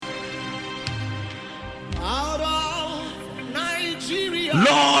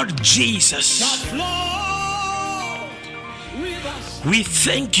Lord Jesus, we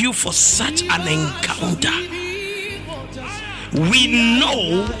thank you for such an encounter. We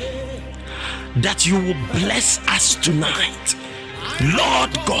know that you will bless us tonight.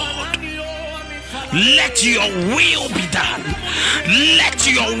 Lord God, let your will be done. Let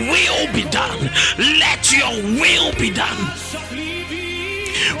your will be done. Let your will be done.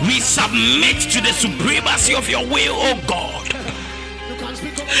 We submit to the supremacy of your will, oh God.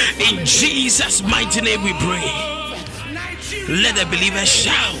 In Jesus' mighty name we pray. Let the believers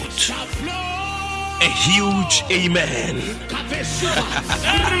shout a huge amen.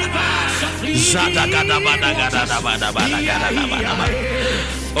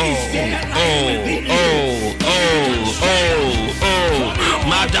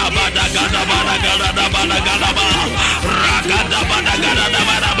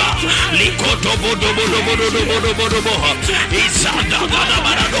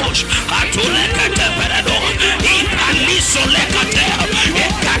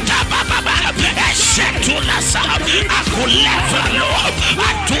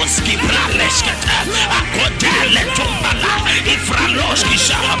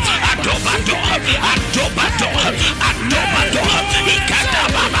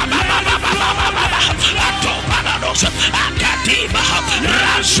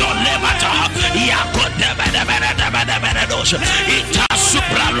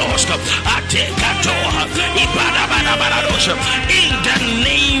 In the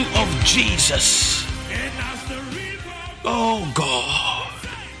name of Jesus. Oh God,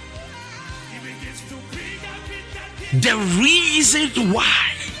 the reason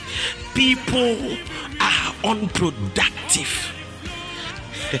why people are unproductive.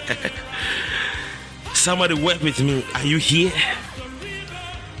 Somebody work with me. Are you here?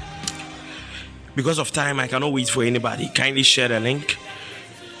 Because of time, I cannot wait for anybody. Kindly share the link.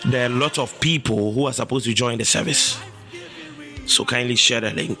 There are a lot of people who are supposed to join the service, so kindly share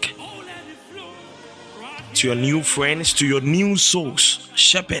the link to your new friends, to your new souls,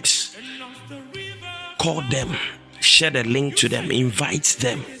 shepherds. Call them, share the link to them, invite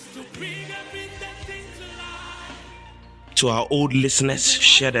them. To our old listeners,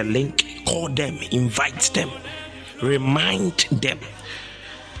 share the link, call them, invite them, remind them.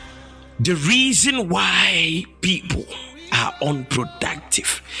 The reason why people are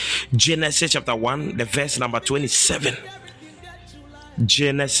unproductive. Genesis chapter 1, the verse number 27.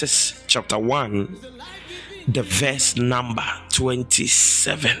 Genesis chapter 1, the verse number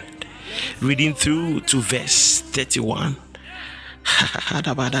 27. Reading through to verse 31.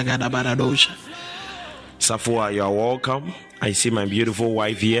 Safua, you are welcome. I see my beautiful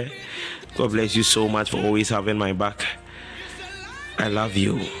wife here. God bless you so much for always having my back. I love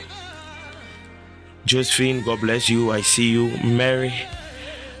you. Josephine, God bless you. I see you. Mary,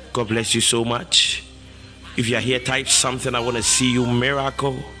 God bless you so much. If you are here, type something. I want to see you.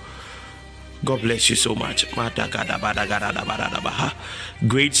 Miracle, God bless you so much.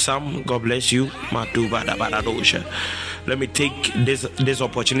 Great Sam, God bless you. Let me take this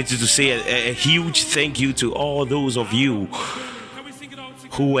opportunity to say a huge thank you to all those of you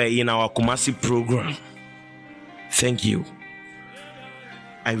who were in our Kumasi program. Thank you.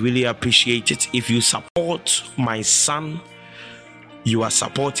 I really appreciate it. If you support my son, you are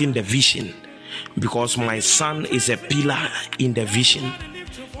supporting the vision, because my son is a pillar in the vision.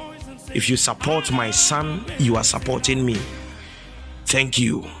 If you support my son, you are supporting me. Thank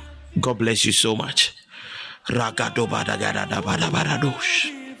you. God bless you so much. We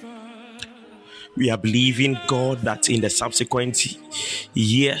are believing God that in the subsequent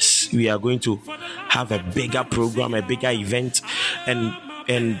years we are going to have a bigger program, a bigger event, and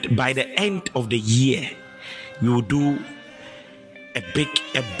by the end of the year we will do a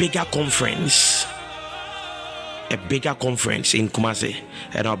bigger conference in Kumasi,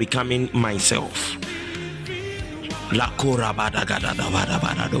 and I'll be coming myself.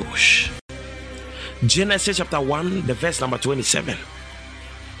 Genesis chapter 1, the verse number 27.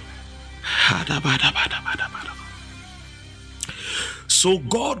 So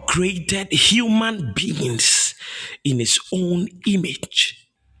God created human beings in his own image.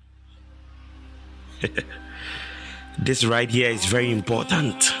 This right here is very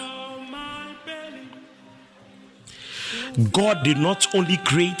important. God did not only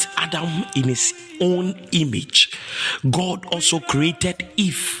create Adam in his own image, God also created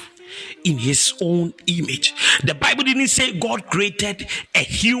Eve in his own image. The Bible didn't say God created a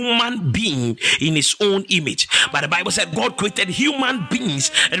human being in his own image, but the Bible said God created human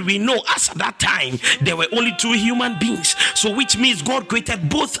beings, and we know as at that time there were only two human beings, so which means God created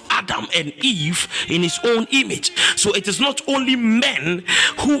both Adam and Eve in his own image. So it is not only men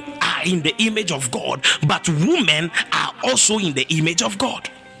who are in the image of God, but women are also in the image of God.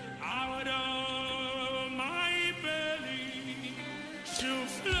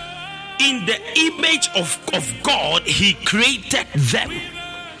 In the image of God, he created them.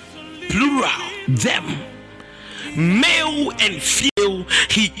 Plural, them. Male and female,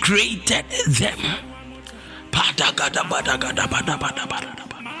 he created them.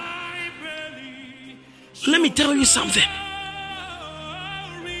 Let me tell you something.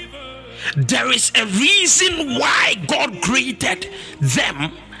 There is a reason why God created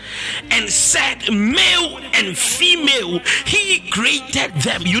them and said male and female, he created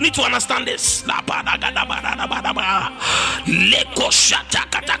them. You need to understand this.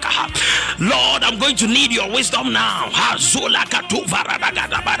 Lord, I'm going to need your wisdom now. I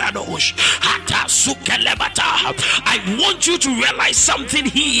want you to realize something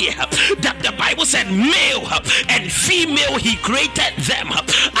here, that the Bible said male and female, he created them.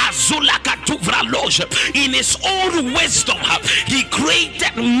 In his own wisdom, he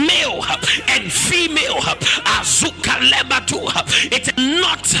created male and female.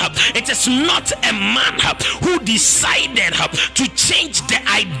 It is not a man who decided to change the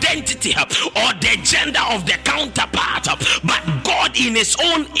identity or the gender of the counterpart, but God in his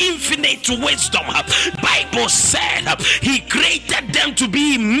own infinite wisdom, Bible said he created them to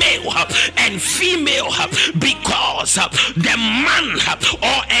be male and female, because the man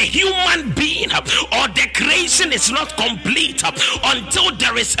or a human being or the creation is not complete until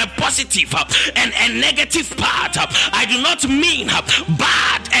there is a positive and a negative part. I do not mean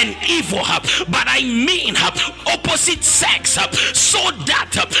bad and evil, but I mean opposite sex, so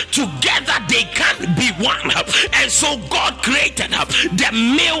that together they can be one. And so God created the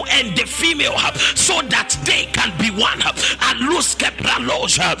male and the female so that they can be one.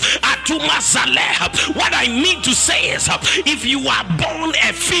 What I mean to say is, if you are born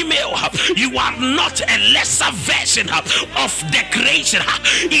a female, you are not a lesser version of the creation.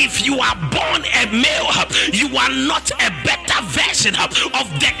 If you are born a male, you are not a better version of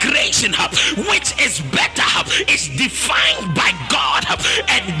the creation. Which is better is defined by God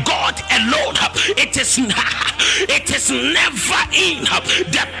and God alone. It is never in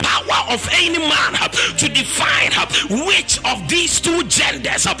the power of any man to define which of these two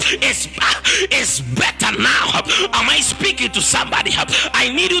genders is better. Now, am I speaking to somebody? I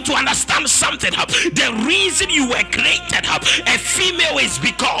need you to understand something. The reason you were created a female is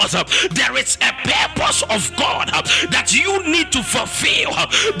because there is a purpose of God that you need to fulfill,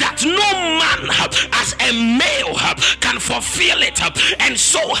 that no man as a male can fulfill it. And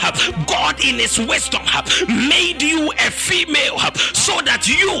so God in his wisdom made you a female so that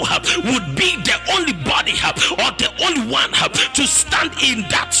you would be the only body or the only one to stand in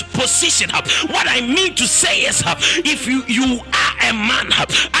that position. What I mean to say is, if you are a man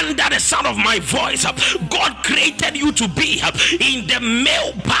under the sound of my voice, God created you to be in the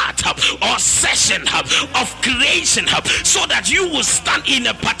male part or session of creation, so that you will stand in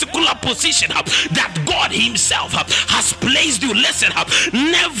a particular position that God himself has placed you. Listen,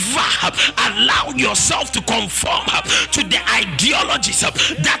 never allow yourself to conform to the ideologies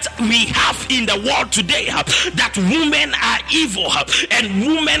that we have in the world today, that women are evil and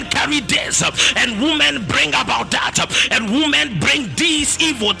women carry this and women bring about that and women bring these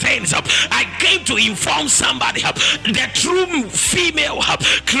evil things. I came to inform somebody, the true female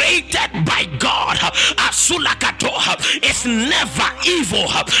created by God is never evil.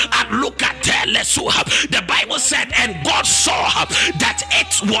 And look at the Bible said, and God saw that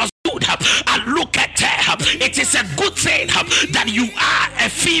it was good. And look at it is a good thing that you are a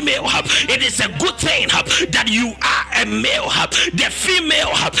female. It is a good thing that you are a male. The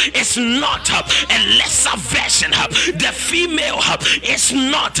female is not a lesser version. The female is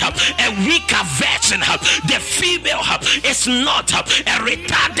not a weaker version. The female is not a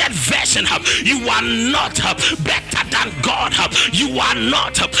retarded version. You are not better than God. You are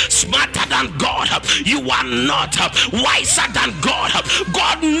not smarter than God. You are not wiser than God.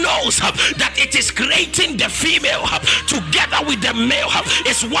 God knows that it is creating the female together with the male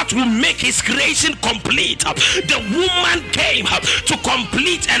is what will make his creation complete. The woman came to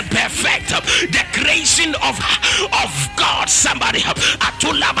complete and perfect the creation of God. Somebody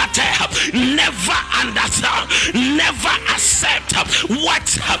never understand, never accept what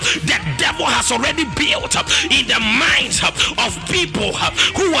the devil has already built in the minds of people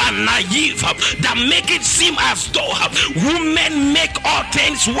who are naive, that make it seem as though women make all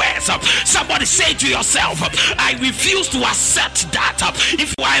things worse. Somebody say to yourself, I refuse to accept that.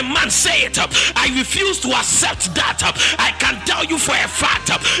 If you are a man, say it. I refuse to accept that. I can tell you for a fact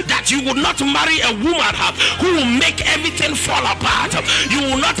that that you will not marry a woman who will make everything fall apart. You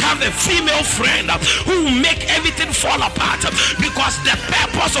will not have a female friend who will make everything fall apart, because the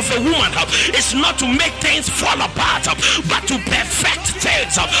purpose of a woman is not to make things fall apart, but to perfect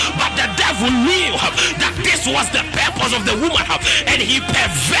things. But the devil knew that this was the purpose of the woman, and he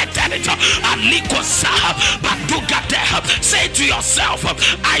perverted it. But do get there. Say to yourself,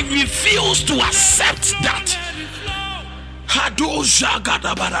 I refuse to accept that.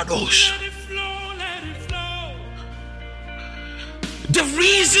 The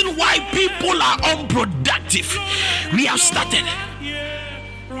reason why people are unproductive, we have started.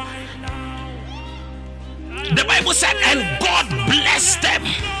 The Bible said, and God blessed them.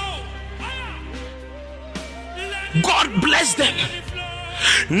 God bless them.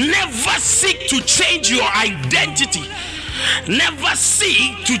 Never seek to change your identity. Never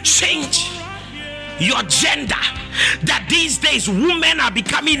seek to change your gender. That these days women are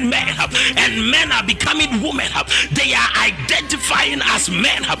becoming men and men are becoming women. They are identifying as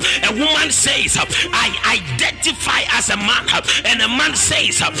men. A woman says, I identify as a man, and a man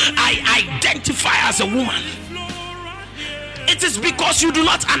says, I identify as a woman. It is because you do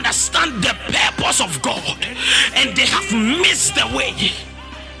not understand the purpose of God, and they have missed the way.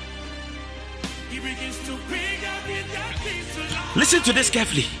 Listen to this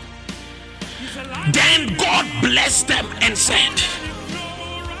carefully. Then God blessed them and said,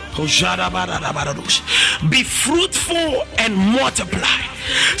 be fruitful and multiply.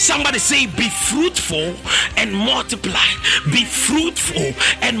 Somebody say, be fruitful and multiply. Be fruitful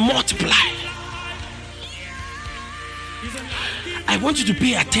and multiply. I want you to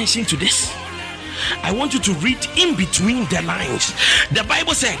pay attention to this. I want you to read in between the lines. The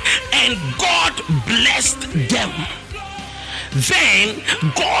Bible said, and God blessed them. Then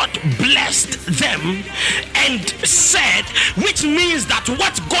God blessed them and said, which means that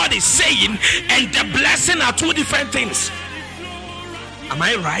what God is saying and the blessing are two different things. Am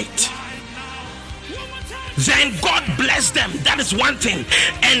I right? Then God blessed them. That is one thing.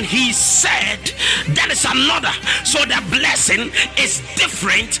 And he said, that is another. So the blessing is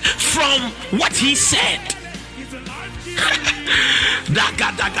different from what he said.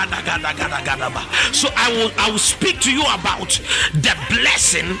 So I will speak to you about the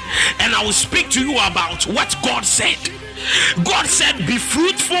blessing, and I will speak to you about what God said. God said, be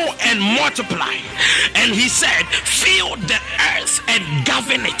fruitful and multiply. And he said, fill the earth and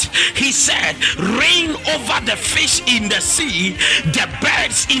govern it. He said, reign over the fish in the sea, the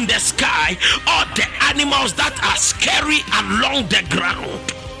birds in the sky, all the animals that are scary along the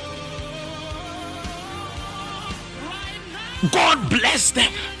ground. God bless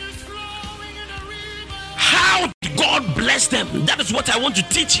them. How did God bless them? That is what I want to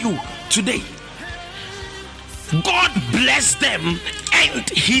teach you today. God blessed them, and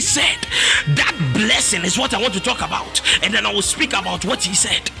he said, that blessing is what I want to talk about, and then I will speak about what he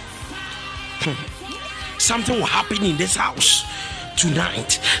said. Something will happen in this house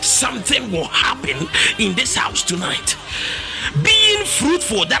tonight. Something will happen in this house tonight. Being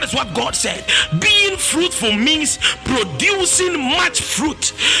fruitful, that is what God said. Being fruitful means producing much fruit,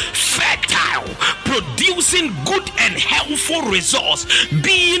 fertile, producing good and helpful results,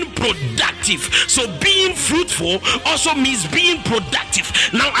 being productive. So being fruitful also means being productive.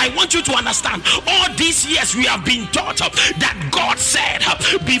 Now I want you to understand, all these years we have been taught that God said,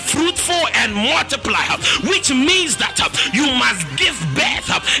 be fruitful and multiply, which means that you must give birth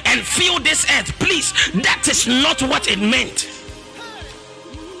and fill this earth. Please, that is not what it meant.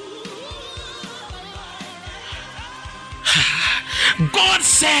 God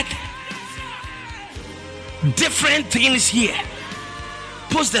said different things here.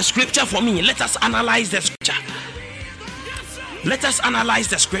 Post the scripture for me. Let us analyze the scripture. Let us analyze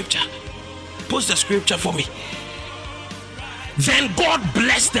the scripture. Post the scripture for me. Then God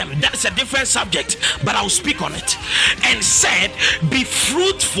blessed them. That's a different subject, but I'll speak on it. And said, be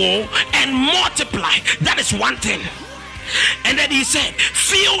fruitful and multiply. That is one thing. And then he said,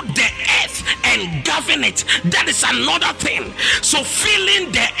 fill the earth and govern it. That is another thing. So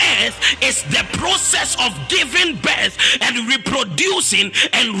filling the earth is the process of giving birth and reproducing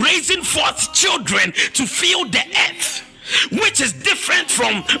and raising forth children to fill the earth, which is different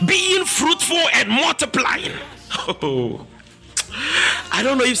from being fruitful and multiplying. Oh, I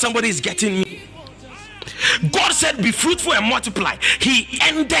don't know if somebody is getting me. God said, be fruitful and multiply. He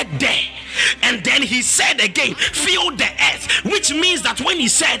ended there. And then he said again, fill the earth, which means that when he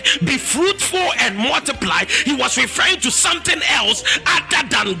said, be fruitful and multiply, he was referring to something else other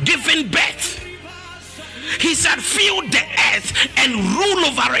than giving birth. He said, fill the earth and rule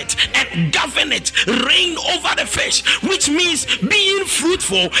over it and govern it, reign over the fish, which means being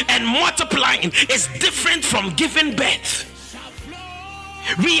fruitful and multiplying is different from giving birth.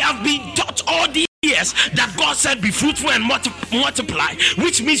 We have been taught all these years that God said be fruitful and multiply,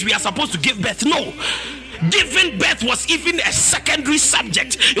 which means we are supposed to give birth. No, giving birth was even a secondary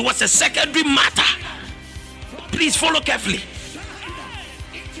subject. It was a secondary matter. Please follow carefully.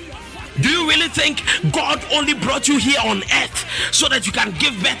 Do you really think God only brought you here on earth so that you can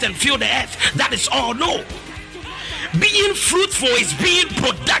give birth and fill the earth? That is all? No. Being fruitful is being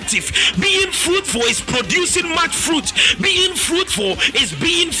productive. Being fruitful is producing much fruit. Being fruitful is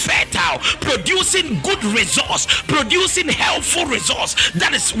being fertile, producing good results, producing helpful results.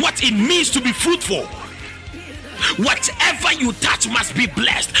 That is what it means to be fruitful. Whatever you touch must be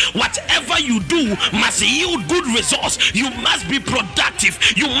blessed. Whatever you do must yield good results. You must be productive.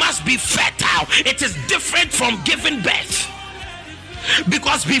 You must be fertile. It is different from giving birth.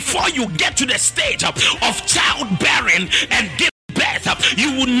 Because before you get to the stage of childbearing and give birth,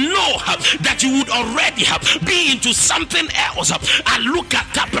 you would know that you would already be into something else. And look at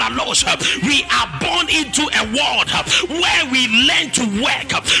Tabralos. We are born into a world where we learn to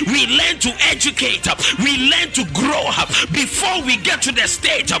work, we learn to educate, we learn to grow before we get to the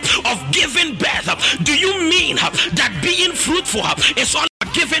stage of giving birth. Do you mean that being fruitful is all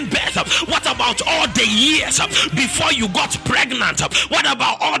giving birth? What about all the years before you got pregnant? What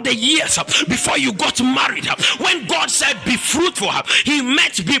about all the years before you got married? When God said be fruitful, he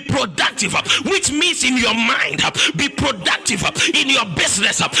meant be productive, which means in your mind, be productive in your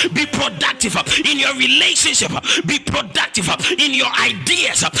business, be productive in your relationship, be productive in your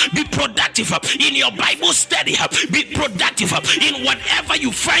ideas, be productive in your Bible study, be productive in whatever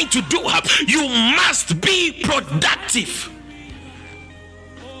you find to do. You must be productive.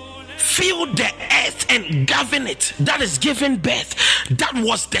 Fill the earth and govern it. That is giving birth. That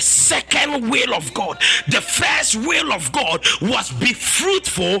was the second will of God. The first will of God was be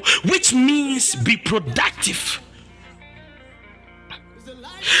fruitful, which means be productive.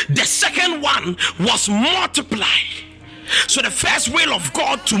 The second one was multiply. So the first will of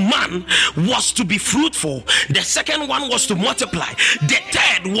God to man was to be fruitful. The second one was to multiply. The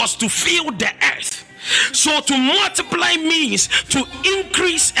third was to fill the earth. So to multiply means to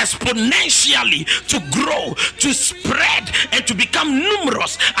increase exponentially, to grow, to spread, and to become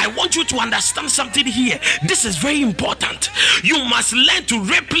numerous. I want you to understand something here. This is very important. You must learn to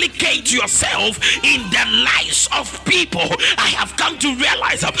replicate yourself in the lives of people. I have come to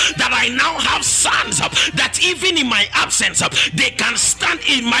realize that I now have sons that even in my absence, they can stand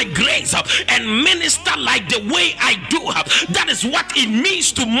in my grace and minister like the way I do. That is what it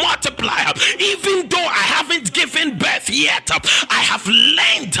means to multiply. Even though I haven't given birth yet, I have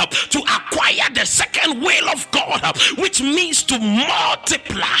learned to acquire the second will of God, which means to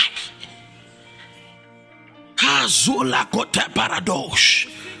multiply.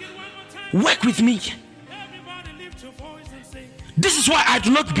 Work with me. This is why I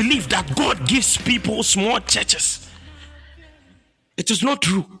do not believe that God gives people small churches. It is not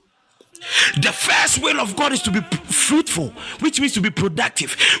true. The first will of God is to be fruitful, which means to be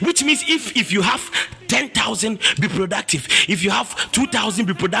productive, which means if you have 10,000, be productive. If you have 2,000,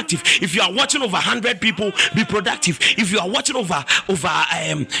 be productive. If you are watching over 100 people, be productive. If you are watching over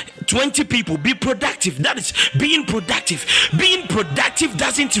 20 people, be productive. That is being productive. Being productive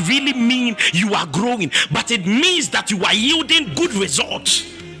doesn't really mean you are growing, but it means that you are yielding good results.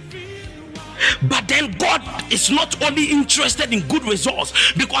 But then God is not only interested in good results,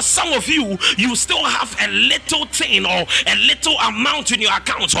 because some of you still have a little thing or a little amount in your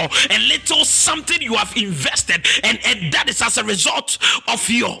account or a little something you have invested, and that is as a result of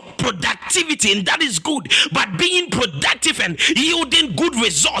your productivity, and that is good. But being productive and yielding good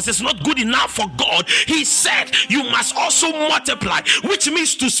results is not good enough for God. He said you must also multiply, which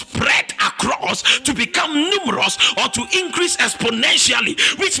means to spread across, to become numerous, or to increase exponentially,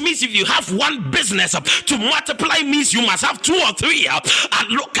 which means if you have one business, to multiply means you must have 2 or 3. And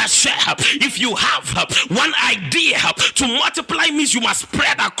look at share. If you have one idea, to multiply means you must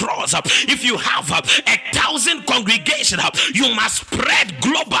spread across. If you have 1,000 congregation, you must spread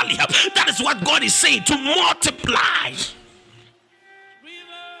globally. That is what God is saying, to multiply.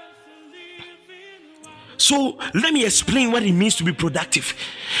 So let me explain what it means to be productive.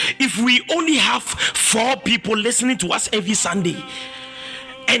 If we only have 4 people listening to us every Sunday,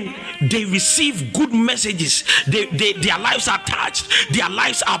 and they receive good messages, their lives are touched, their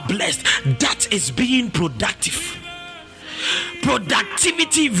lives are blessed, that is being productive.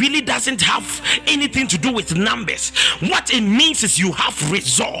 productivity really doesn't have anything to do with numbers. What it means is you have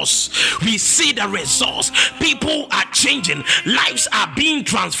results. We see the results. People are changing, lives are being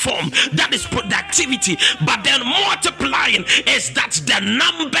transformed. That is productivity. But then multiplying is that the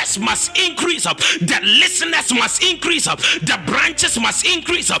numbers must increase up, the listeners must increase up, the branches must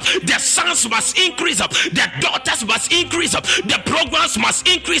increase up, the sons must increase up, the daughters must increase up, the programs must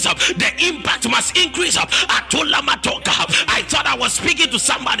increase up, the impact must increase up. I thought I was speaking to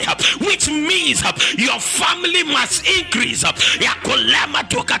somebody, which means your family must increase up,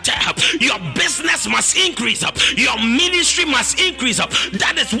 your business must increase up, your ministry must increase up.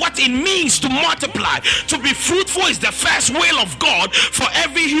 That is what it means to multiply. To be fruitful is the first will of God for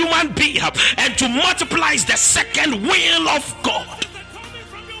every human being, and to multiply is the second will of God.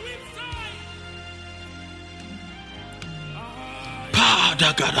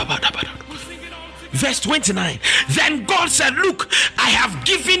 Verse 29. Then God said, look, I have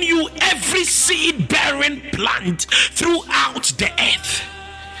given you every seed bearing plant throughout the earth.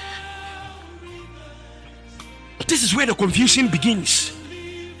 This is where the confusion begins.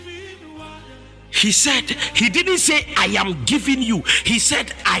 He said, he didn't say I am giving you, he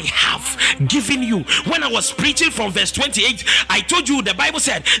said I have given you. When I was preaching from verse 28, I told you the Bible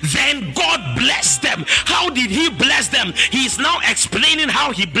said then God blessed them. How did he bless them? He is now explaining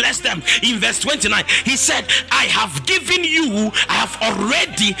how he blessed them in verse 29. He said, I have given you, I have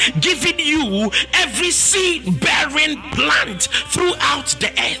already given you every seed bearing plant throughout the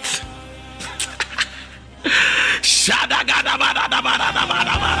earth.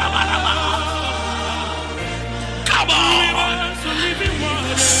 Come on.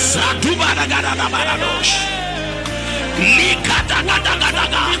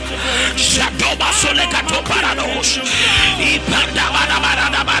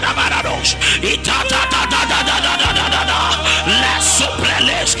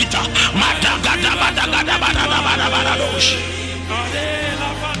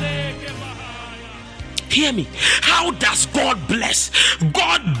 Hear me. How does God bless?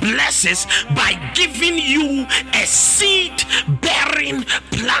 God blesses by giving you a seed bearing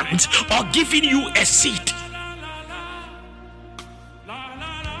plant or giving you a seed.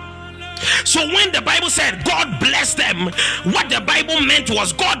 So when the Bible said God blessed them, what the Bible meant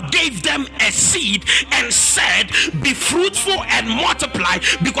was God gave them a seed and said, be fruitful and multiply,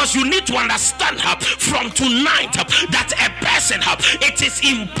 because you need to understand from tonight that a person, it is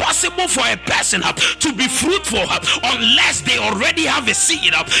impossible for a person to be fruitful unless they already have a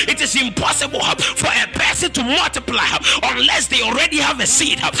seed. It is impossible for a person to multiply unless they already have a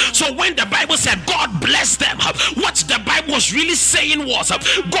seed. So when the Bible said God blessed them, what the Bible was really saying was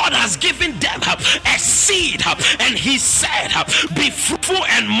God has given them a seed, and he said be fruitful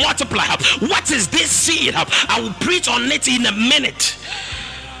and multiply. What is this seed? I will preach on it in a minute.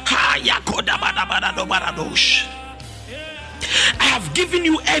 I have given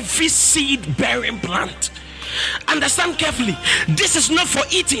you every seed bearing plant. Understand carefully, this is not for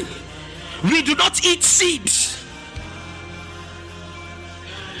eating. We do not eat seeds.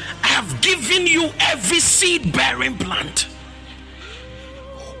 I have given you every seed bearing plant.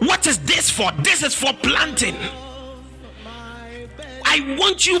 What is this for? This is for planting. I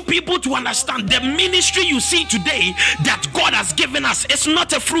want you people to understand the ministry you see today that God has given us is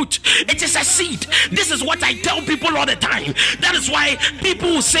not a fruit, it is a seed. This is what I tell people all the time. That is why people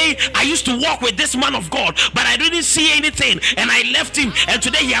will say, I used to walk with this man of God, but I didn't see anything, and I left him, and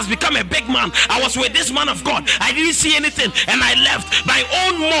today he has become a big man. I was with this man of God, I didn't see anything, and I left. My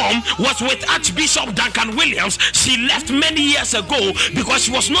own mom was with Archbishop Duncan Williams. She left many years ago because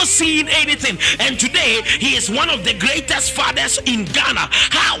she was not seeing anything, and today he is one of the greatest fathers in Ghana.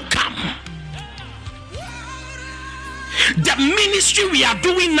 How come? The ministry we are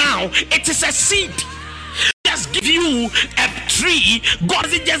doing now, it is a seed. Just give you a tree. God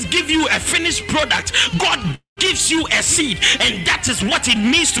doesn't just give you a finished product. God gives you a seed, and that is what it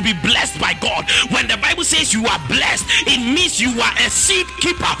means to be blessed by God. When the Bible says you are blessed, it means you are a seed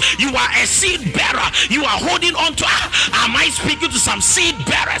keeper, you are a seed bearer, you are holding on to. Am I speaking to some seed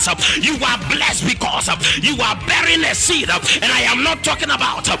bearers? You are blessed because you are bearing a seed, and I am not talking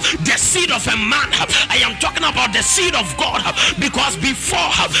about the seed of a man. I am talking about the seed of God, because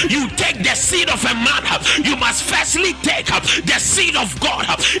before you take the seed of a man, you must firstly take the seed of God.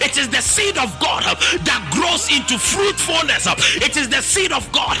 It is the seed of God that grows into fruitfulness. It is the seed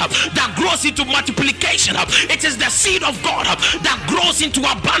of God that grows into multiplication. It is the seed of God that grows into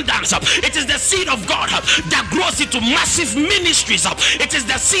abundance. It is the seed of God that grows into massive ministries. It is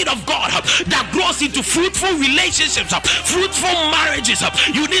the seed of God that grows into fruitful relationships, fruitful marriages.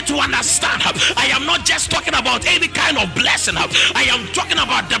 You need to understand, I am not just talking about any kind of blessing. I am talking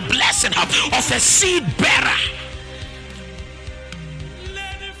about the blessing of a seed bearer.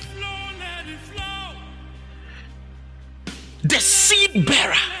 The seed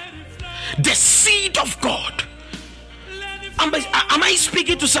bearer, the seed of God. Am I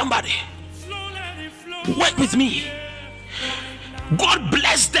speaking to somebody? Work with me. God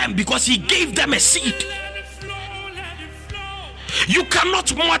blessed them because he gave them a seed. You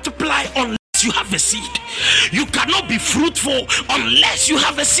cannot multiply unless you have a seed. You cannot be fruitful unless you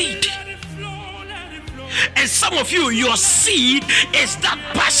have a seed. And some of you, your seed is that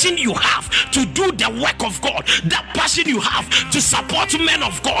passion you have to do the work of God, that passion you have to support men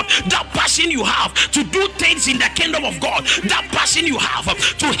of God, that passion you have to do things in the kingdom of God, that passion you have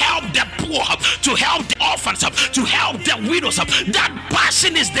to help the poor, to help the orphans, to help the widows. That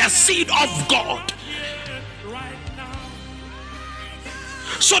passion is the seed of God.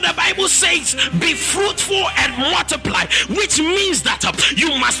 So the Bible says, be fruitful and multiply, which means that you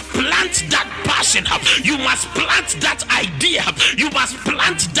must plant that passion, you must plant that idea, you must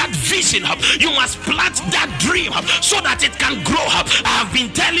plant that vision, you must plant that dream so that it can grow. I have been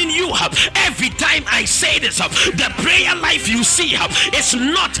telling you every time I say this, the prayer life you see is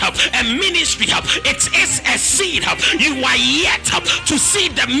not a ministry, it is a seed. You are yet to see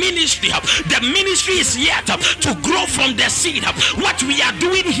the ministry. The ministry is yet to grow from the seed. What we are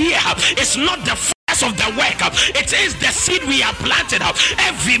doing here is not the first of the work, it is the seed we are planted.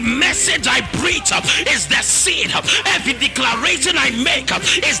 Every message I preach is the seed. Every declaration I make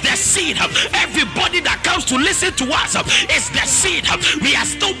is the seed. Everybody that comes to listen to us is the seed. We are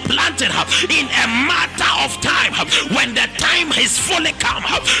still planted in a matter of time. When the time is fully come,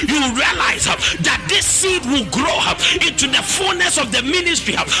 you realize that this seed will grow into the fullness of the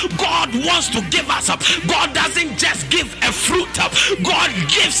ministry God wants to give us. God doesn't just give a fruit, God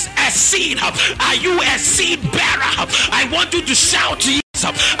gives a seed. Are you a seed bearer? I want you to shout yes.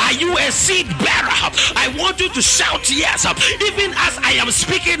 Are you a seed bearer? I want you to shout yes. Even as I am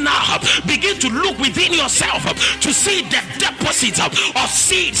speaking now, begin to look within yourself to see the deposits of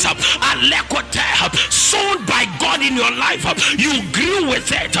seeds sown by God in your life. You grew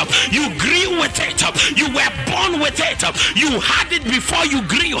with it. You grew with it. You were born with it. You had it before you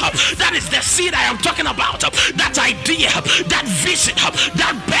grew. That is the seed I am talking about. That idea, that vision,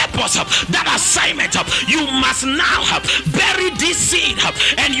 that purpose, that assignment. You must now bury this seed,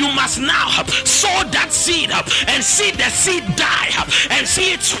 and you must now sow that seed and see the seed die and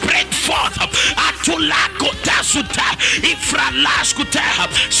see it spread forth.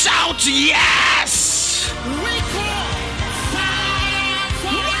 Shout yes.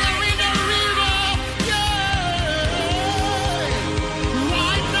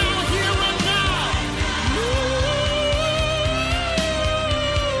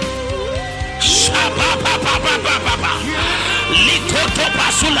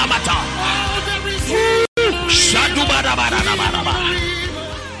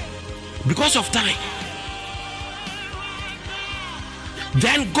 Because of time,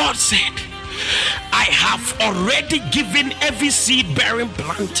 then God said, I have already given every seed bearing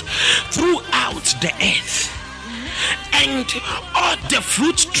plant throughout the earth and all the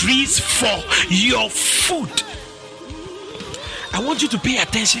fruit trees for your food. I want you to pay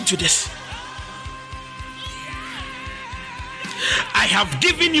attention to this. I have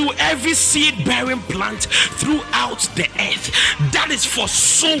given you every seed bearing plant throughout the earth that is for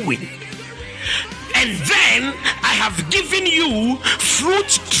sowing, and then I have given you fruit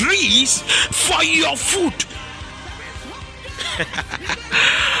trees for your food.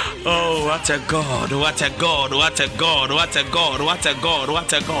 Oh, what a God, what a God, what a God, what a God, what a God,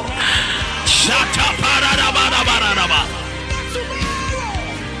 what a God. Shut up.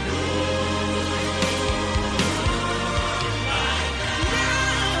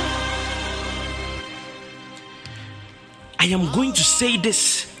 I am going to say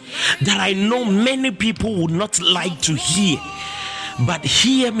this that I know many people would not like to hear, but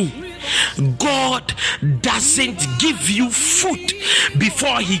hear me. God doesn't give you food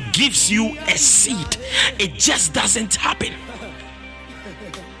before he gives you a seed. It just doesn't happen.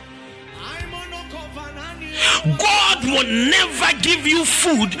 God will never give you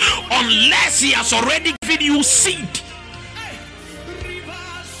food unless he has already given you seed.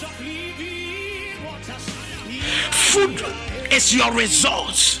 Food is your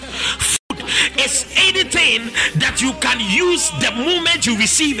results. Food is anything that you can use the moment you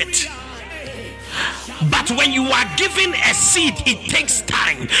receive it. But when you are given a seed, it takes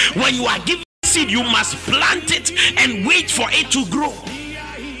time. When you are given a seed, you must plant it and wait for it to grow.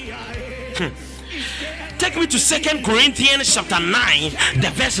 Take me to 2 Corinthians chapter 9,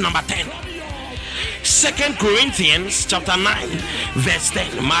 the verse number 10. 2 Corinthians chapter 9, verse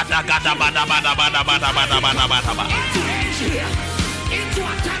 10. Into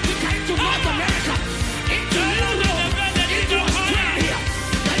Antarctica, into North America, into Europe, into Australia,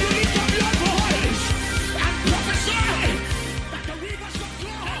 that you need to blow for holy and prophesy that the rivers of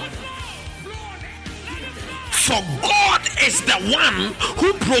God flow. For God is the one who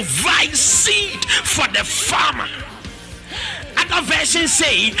provides seed for the farmer. Other versions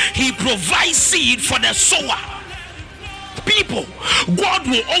say he provides seed for the sower. People, God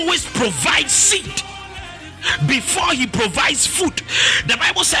will always provide seed before he provides food. The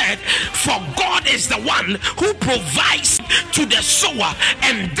Bible said, for God is the one who provides to the sower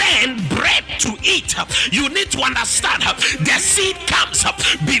and then bread to eat. You need to understand, the seed comes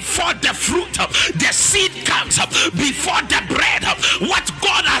before the fruit. The seed comes before the bread. What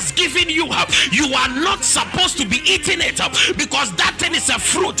God has given you, you are not supposed to be eating it because that thing is a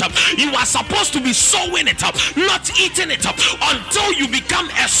fruit. You are supposed to be sowing it, not eating it. Until you become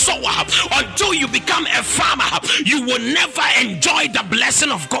a sower, until you become a farmer, you will never enjoy the blessing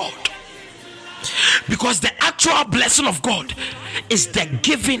of God, because the actual blessing of God is the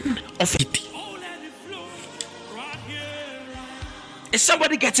giving of it. Is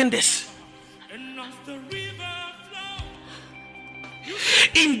somebody getting this?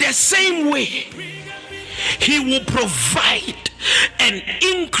 In the same way, he will provide and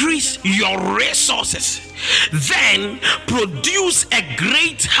increase your resources, then produce a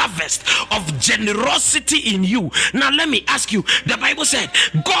great harvest of generosity in you. Now let me ask you, the Bible said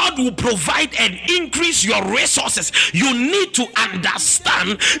God will provide and increase your resources. You need to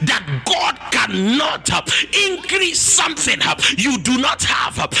understand that God cannot increase something you do not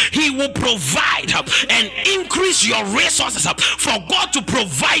have. He will provide and increase your resources. For God to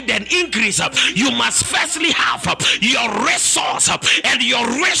provide and increase, you must firstly have your resource, and your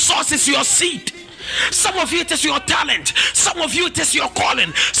resource is your seed. Some of you, it is your talent. Some of you, it is your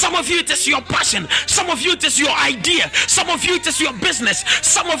calling. Some of you, it is your passion. Some of you, it is your idea. Some of you, it is your business.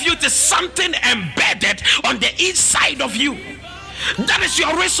 Some of you, it is something embedded on the inside of you. That is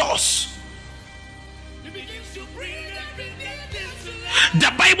your resource.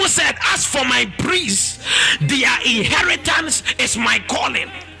 The Bible said, as for my priests, their inheritance is my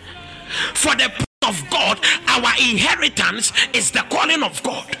calling. For the people of God, our inheritance is the calling of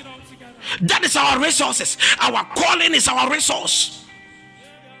God. That is our resources. Our calling is our resource.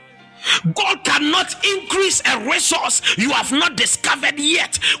 God cannot increase a resource you have not discovered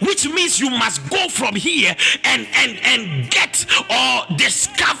yet, which means you must go from here and get or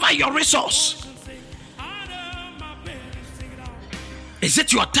discover your resource. Is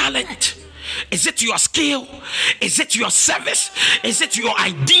it your talent? Is it your skill? Is it your service? Is it your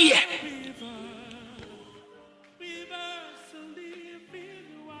idea?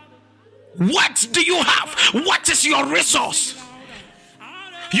 What do you have? What is your resource?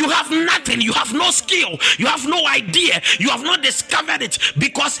 You have nothing. You have no skill. You have no idea. You have not discovered it,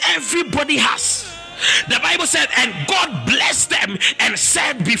 because everybody has. The Bible said, and God blessed them and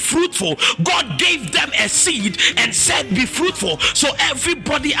said, be fruitful. God gave them a seed and said, be fruitful. So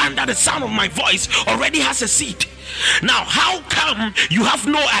everybody under the sound of my voice already has a seed. Now, how come you have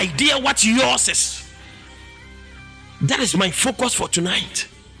no idea what yours is? That is my focus for tonight.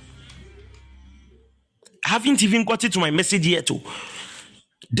 I haven't even got into my message yet.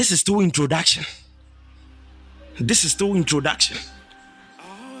 This is still introduction. This is still introduction.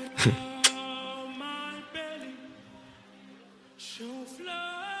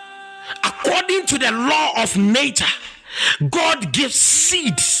 According to the law of nature, God gives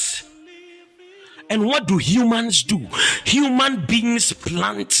seeds. And what do humans do? Human beings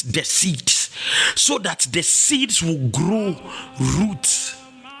plant the seeds so that the seeds will grow roots.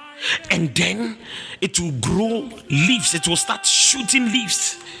 And then it will grow leaves. It will start shooting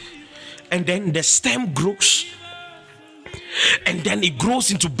leaves. And then the stem grows. And then it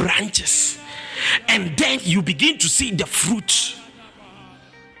grows into branches. And then you begin to see the fruit.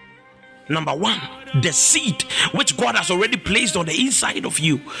 Number one, the seed which God has already placed on the inside of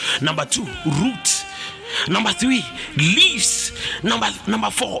you. Number two, root. Number three, leaves. Number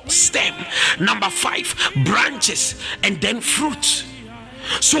four, stem. Number five, branches. And then fruit.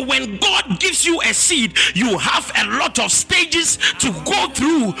 So when God gives you a seed, you have a lot of stages to go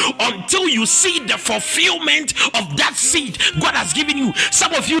through until you see the fulfillment of that seed God has given you.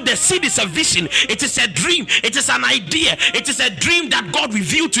 Some of you, the seed is a vision, it is a dream, it is an idea, it is a dream that God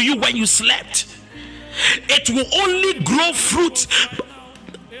revealed to you when you slept. It will only grow fruit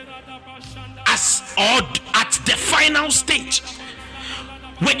at the final stage.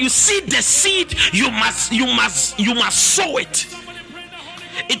 When you see the seed, you must sow it.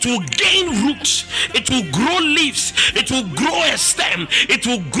 It will gain roots, it will grow leaves, it will grow a stem, it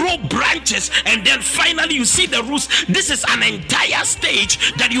will grow branches, and then finally you see the roots. This is an entire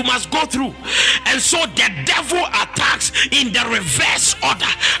stage that you must go through. And so the devil attacks in the reverse order,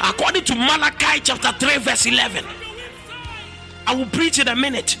 according to Malachi chapter 3 verse 11. I will preach in a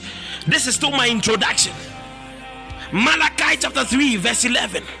minute. This is still my introduction. Malachi chapter 3 verse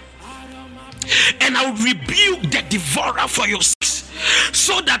 11. And I will rebuke the devourer for your sakes,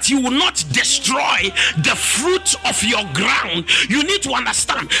 so that you will not destroy the fruit of your ground. You need to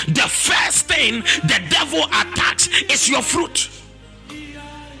understand, the first thing the devil attacks is your fruit.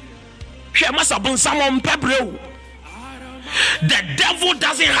 The devil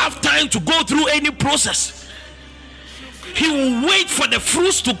doesn't have time to go through any process. He will wait for the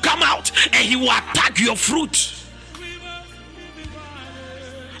fruits to come out and he will attack your fruit.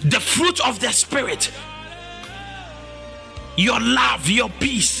 The fruit of the Spirit, your love, your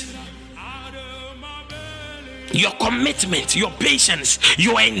peace, your commitment, your patience,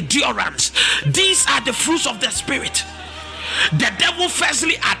 your endurance. These are the fruits of the Spirit. The devil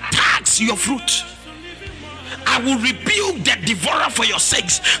firstly attacks your fruit. I will rebuke the devourer for your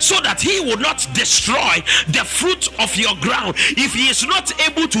sakes, so that he will not destroy the fruit of your ground. If he is not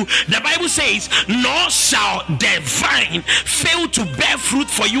able to, the Bible says, nor shall the vine fail to bear fruit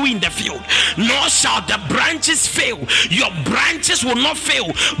for you in the field, nor shall the branches fail. Your branches will not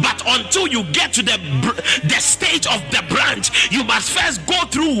fail, but until you get to the stage of the branch, you must first go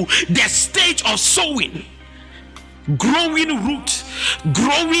through the stage of sowing, growing roots,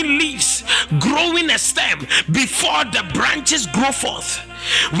 growing leaves, growing a stem before the branches grow forth.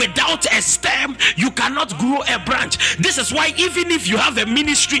 Without a stem, you cannot grow a branch. This is why even if you have a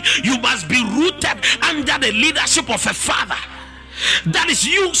ministry, you must be rooted under the leadership of a father. That is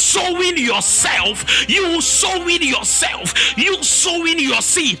you sowing yourself, you sowing your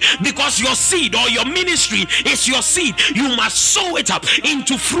seed, because your seed or your ministry is your seed. You must sow it up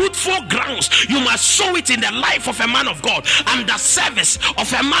into fruitful grounds. You must sow it in the life of a man of God and the service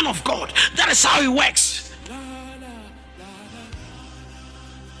of a man of God. That is how it works.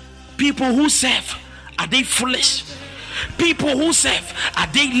 People who serve, are they foolish? People who serve, are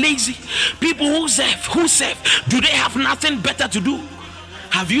they lazy? People who serve, do they have nothing better to do?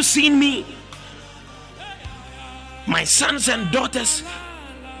 Have you seen me? My sons and daughters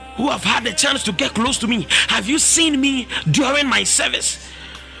who have had the chance to get close to me, have you seen me during my service?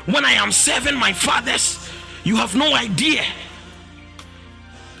 When I am serving my fathers, you have no idea.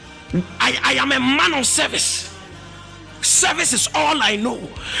 I am a man of service. Service is all I know.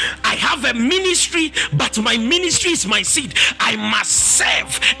 I have a ministry, but my ministry is my seed. I must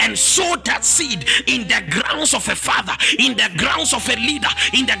serve and sow that seed in the grounds of a father, in the grounds of a leader,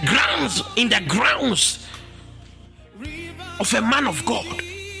 in the grounds of a man of God.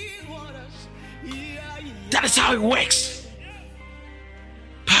 That is how it works.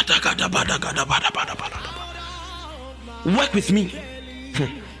 Work with me.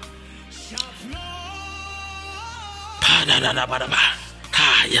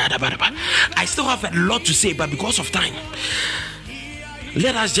 I still have a lot to say, but because of time,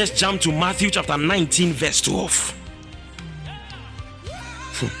 let us just jump to Matthew chapter 19 verse 12.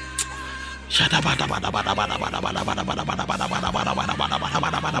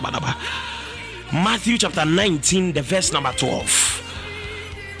 Matthew chapter 19, the verse number 12.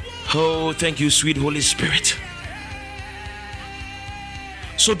 Oh, thank you, sweet Holy Spirit.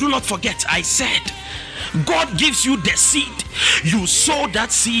 So do not forget, I said, God gives you the seed. You sow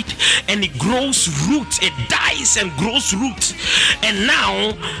that seed and it grows roots. It dies and grows roots. And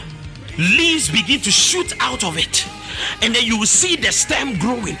now leaves begin to shoot out of it. And then you will see the stem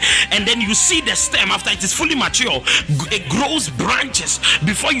growing. And then you see the stem after it is fully mature. It grows branches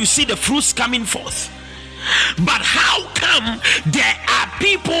before you see the fruits coming forth. But how come there are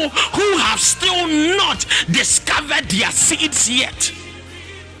people who have still not discovered their seeds yet?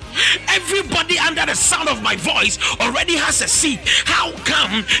 Everybody under the sound of my voice already has a seed. How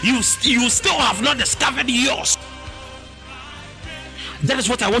come you still have not discovered yours? That is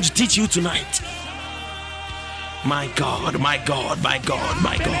what I want to teach you tonight. My God, my God, my God,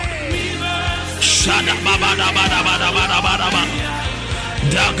 my God.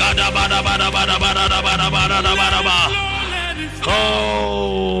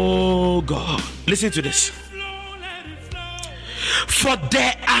 Oh God, listen to this. For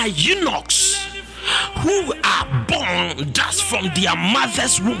there are eunuchs who are born just from their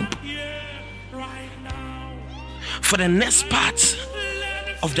mother's womb. For the next part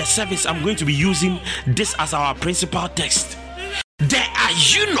of the service, I'm going to be using this as our principal text. There are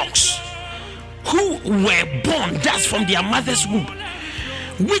eunuchs who were born just from their mother's womb,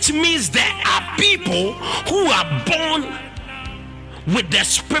 which means there are people who are born with the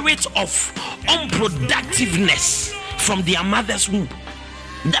spirit of unproductiveness from their mother's womb.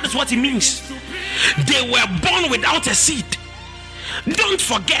 That is what it means. They were born without a seed. Don't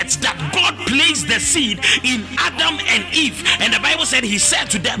forget that God placed the seed in Adam and Eve, and the Bible said he said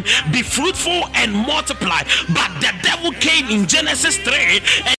to them, be fruitful and multiply. But the devil came in Genesis 3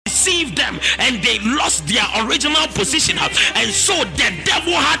 and deceived them, and they lost their original position, and so the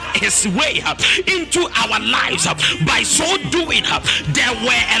devil had his way into our lives. By so doing, there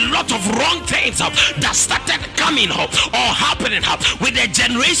were a lot of wrong things that started coming or happening with the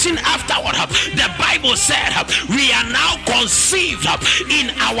generation afterward. The Bible said we are now conceived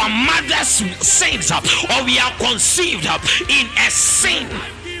in our mother's sins, or we are conceived in a sin.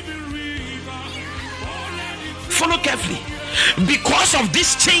 Follow carefully. Because of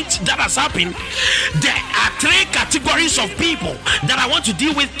this change that has happened, there are three categories of people that I want to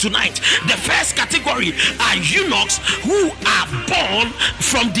deal with tonight. The first category are eunuchs who are born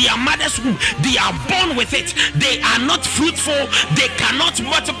from their mother's womb. They are born with it. They are not fruitful. They cannot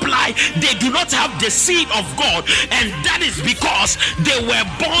multiply. They do not have the seed of God, and that is because they were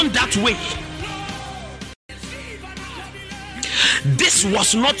born that way. This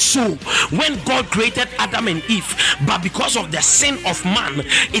was not so when God created Adam and Eve, but because of the sin of man,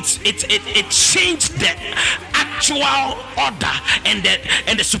 it changed the actual order and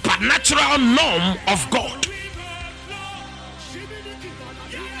the supernatural norm of God.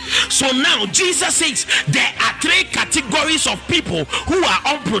 So now Jesus says there are three categories of people who are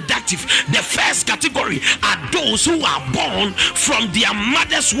unproductive. The first category are those who are born from their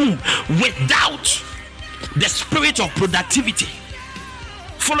mother's womb without the spirit of productivity.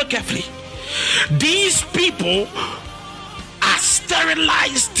 Follow carefully. These people are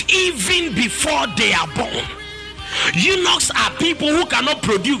sterilized even before they are born. Eunuchs are people who cannot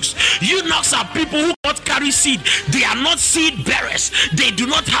produce. Eunuchs are people who cannot carry seed. They are not seed bearers. They do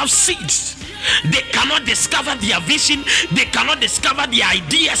not have seeds. They cannot discover their vision. They cannot discover their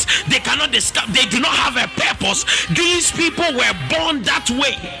ideas. They cannot discover. They do not have a purpose. These people were born that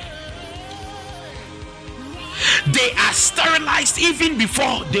way. They are sterilized even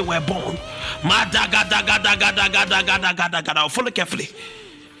before they were born. Follow carefully.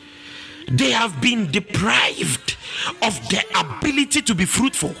 They have been deprived of the ability to be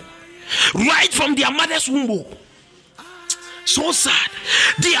fruitful right from their mother's womb. So sad.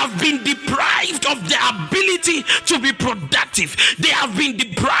 They have been deprived of the ability to be productive. They have been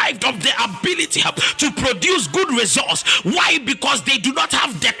deprived of the ability to produce good results. Why? Because they do not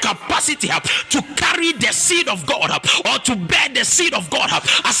have the capacity to carry the seed of God or to bear the seed of God.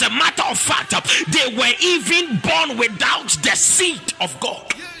 As a matter of fact, they were even born without the seed of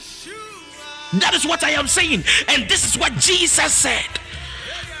God. That is what I am saying, and this is what Jesus said.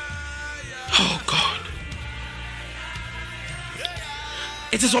 Oh God.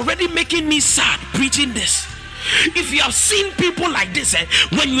 It is already making me sad preaching this. If you have seen people like this,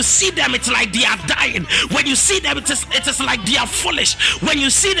 when you see them, it's like they are dying. When you see them, it is like they are foolish. When you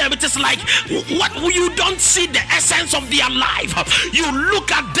see them, it is like what you don't see the essence of their life. You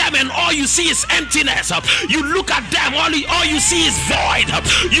look at them and all you see is emptiness. You look at them, all you see is void.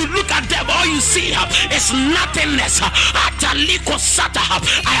 You look at them, all you see is nothingness. I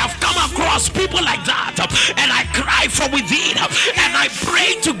have come across people like that, and I cry from within, and I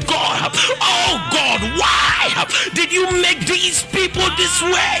pray to God, oh God, why did you make these people this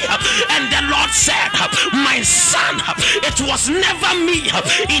way? And the Lord said, my son, it was never me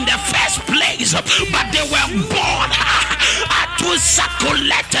in the first place, but they were born to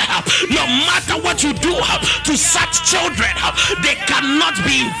circulate. No matter what you do to such children, they cannot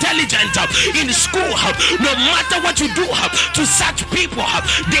be intelligent in school. No matter what you do to such people,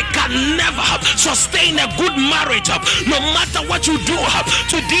 they can never sustain a good marriage. No matter what you do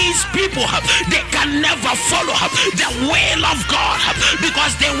to these people, they can never follow the will of God,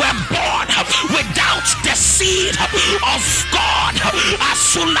 because they were born without the seed of God.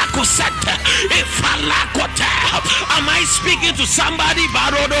 Am I speaking to somebody?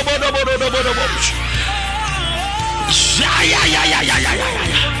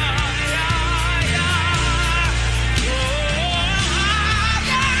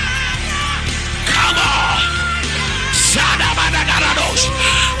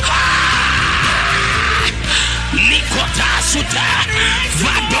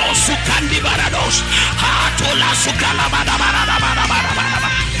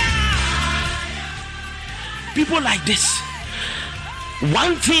 People like this,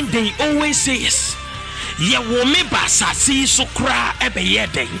 one thing they always say is,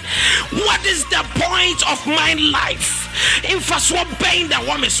 what is the point of my life? In first one paying the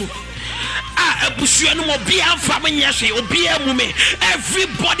woman so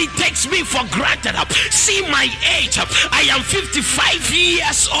everybody takes me for granted. See my age, I am 55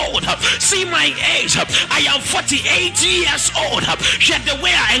 years old. See my age, I am 48 years old. Shed the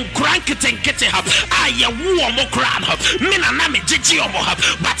way and crank it and get it up. I am warm crown.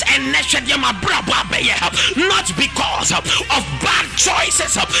 But not because of bad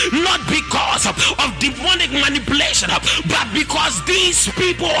choices, not because of demonic manipulation, but because these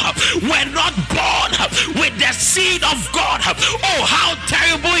people were not born with the seed of God. Oh, how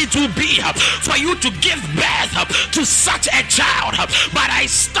terrible it will be for you to give birth to such a child. But I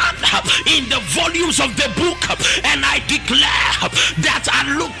stand in the volumes of the book and I declare that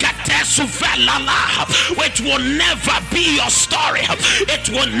I look at which will never be your story. It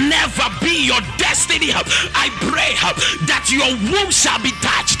will never be your destiny. I pray that your womb shall be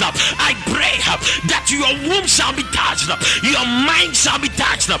touched. I pray that your womb shall be touched. Your mind shall be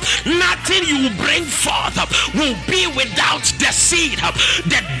touched. Nothing you will bring forth will be without the seed,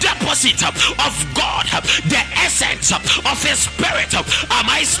 the deposit of God, the essence of His Spirit. Am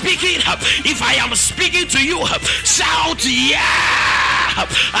I speaking? If I am speaking to you, shout yeah.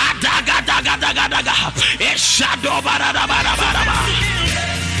 Adaga daga daga daga. Eshado barada barada barada.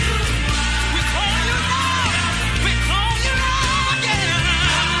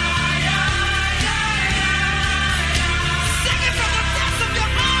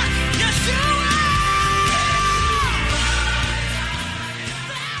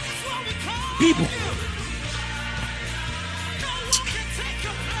 People,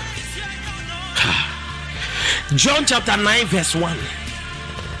 John chapter 9 verse 1.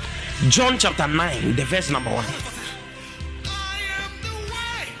 John chapter 9, the verse number 1.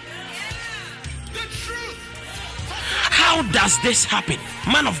 How does this happen,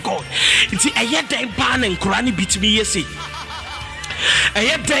 man of God? It's a year time pan and Kurani beat me yesi. A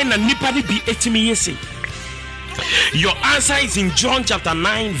year time and Nipani be 80 me yesi. Your answer is in John chapter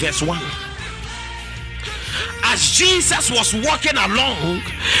 9 verse 1. As Jesus was walking along,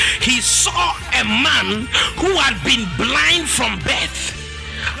 he saw a man who had been blind from birth.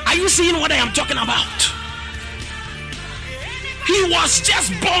 Are you seeing what I am talking about? He was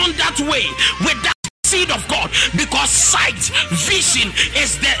just born that way with that seed of God, because sight, vision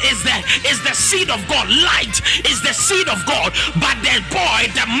is the seed of God. Light is the seed of God. But the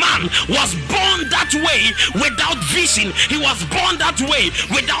boy, the man, was born that way without vision. He was born that way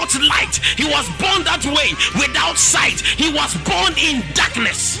without light. He was born that way without sight. He was born in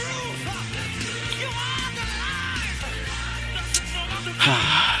darkness.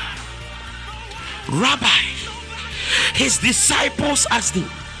 Rabbi, his disciples asked him,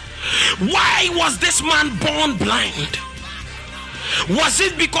 why was this man born blind? Was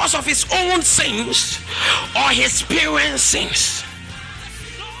it because of his own sins or his parents' sins?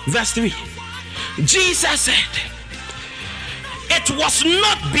 Verse 3. Jesus said, it was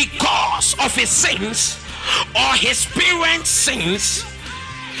not because of his sins or his parents' sins.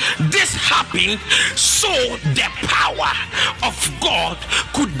 This happened so the power of God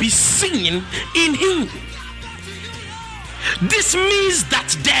could be seen in him. This means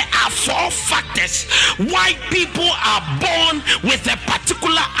that there are 4 factors why people are born with a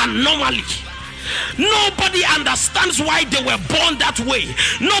particular anomaly. Nobody understands why they were born that way.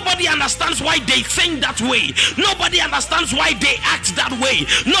 Nobody understands why they think that way. Nobody understands why they act that way.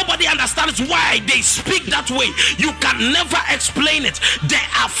 Nobody understands why they speak that way. You can never explain it. There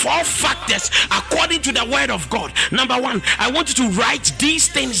are 4 factors according to the word of God. Number 1, I want you to write these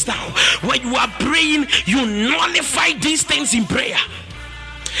things down. When you are praying, you nullify these things in prayer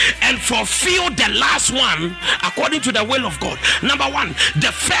and fulfill the last one according to the will of God. Number 1,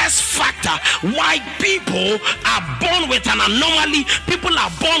 the first factor why people are born with an anomaly, people are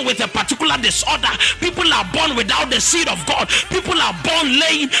born with a particular disorder, people are born without the seed of God, people are born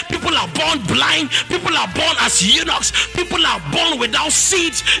lame, people are born blind, people are born as eunuchs, people are born without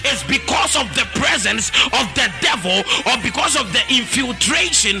seeds, is because of the presence of the devil or because of the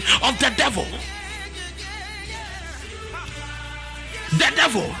infiltration of the devil. The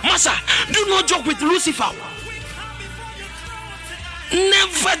devil, Master, do not joke with Lucifer.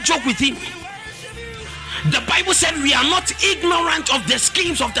 Never joke with him. The Bible said we are not ignorant of the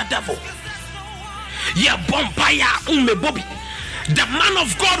schemes of the devil. Yeah, Bombaya Bobby. The man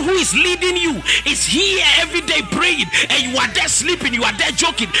of God who is leading you is here every day praying, and you are there sleeping, you are there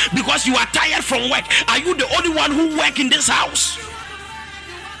joking because you are tired from work. Are you the only one who works in this house?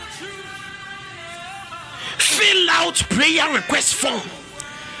 Fill out prayer request form.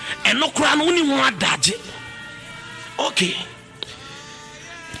 And no crown only one daje. Okay.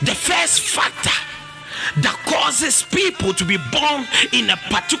 The first factor that causes people to be born in a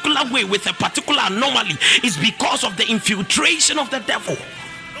particular way with a particular anomaly is because of the infiltration of the devil.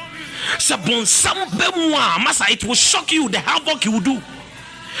 It will shock you the havoc he will do.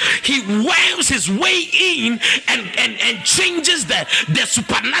 He worms his way in and changes the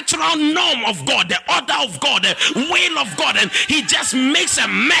supernatural norm of God, the order of God, the will of God, and he just makes a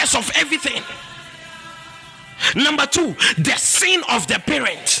mess of everything. Number 2, the sin of the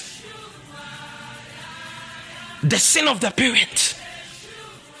parent. The sin of the parent.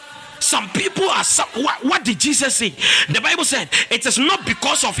 Some people are what did Jesus say? The Bible said it is not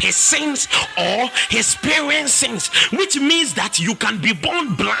because of his sins or his parents' sins, which means that you can be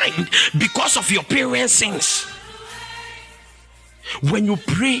born blind because of your parents' sins. When you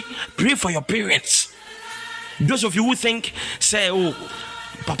pray for your parents. Those of you who think, say, oh,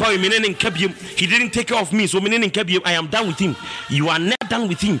 Papa, he didn't take care of me, so I am done with him. You are never done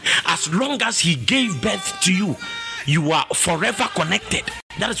with him. As long as he gave birth to you, you are forever connected.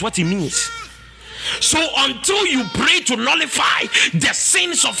 That is what it means. So until you pray to nullify the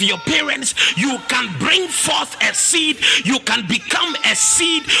sins of your parents, you can bring forth a seed. You can become a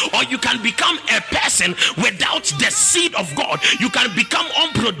seed, or you can become a person without the seed of God. You can become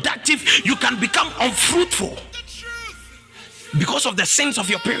unproductive. You can become unfruitful because of the sins of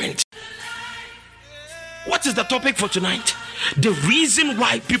your parents. What is the topic for tonight? The reason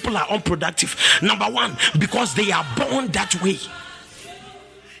why people are unproductive. Number 1, because they are born that way.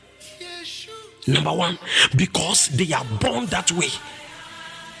 Number 1, because they are born that way.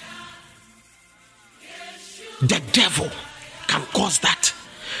 The devil can cause that.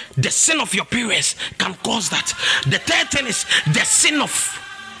 The sin of your parents can cause that. The third thing is the sin of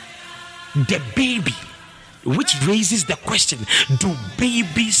the baby, which raises the question, do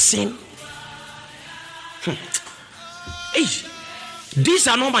babies sin? Hey, these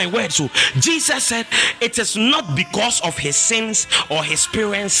are not my words. So Jesus said it is not because of his sins or his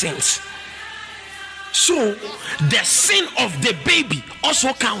parents' sins. So the sin of the baby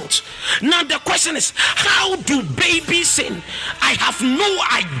also counts. Now the question is, how do babies sin? I have no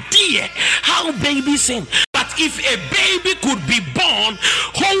idea how babies sin. But if a baby could be born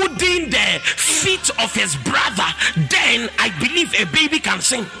holding the feet of his brother, then I believe a baby can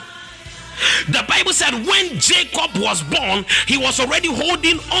sin. The Bible said when Jacob was born, he was already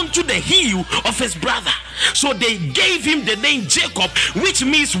holding onto the heel of his brother. So they gave him the name Jacob, which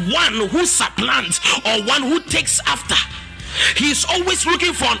means one who supplants or one who takes after. He is always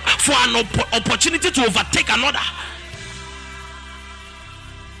looking for an opportunity to overtake another.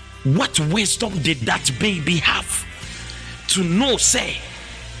 What wisdom did that baby have to know, say,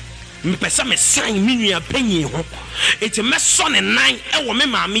 just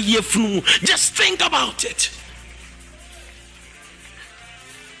think about it.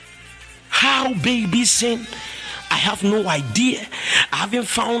 How babies sin, I have no idea. I haven't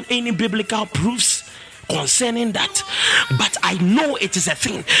found any biblical proofs concerning that, but I know it is a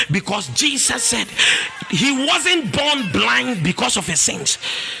thing, because Jesus said he wasn't born blind because of his sins,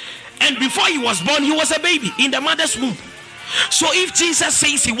 and before he was born, he was a baby in the mother's womb. So if Jesus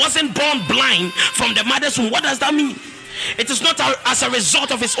says he wasn't born blind from the mother's womb, what does that mean? It is not as a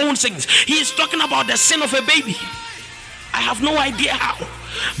result of his own sins. He is talking about the sin of a baby. I have no idea how,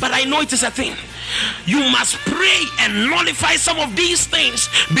 but I know it is a thing. You must pray and nullify some of these things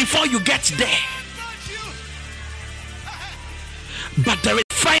before you get there. But there is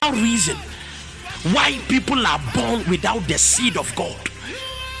a final reason why people are born without the seed of God.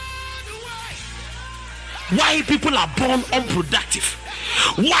 Why people are born unproductive.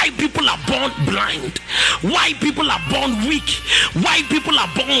 Why people are born blind. Why people are born weak. Why people are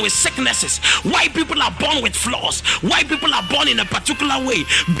born with sicknesses. Why people are born with flaws. Why people are born in a particular way.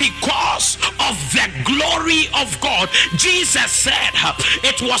 Because of the glory of God. Jesus said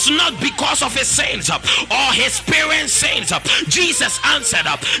it was not because of his sins or his parents' sins. Jesus answered,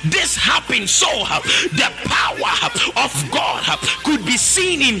 this happened so the power of God could be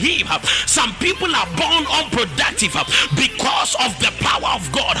seen in him. Some people are born unproductive because of the power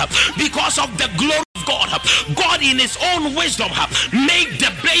of God, because of the glory of God in his own wisdom made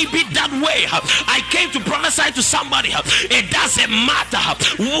the baby that way. I came to prophesy to somebody. It doesn't matter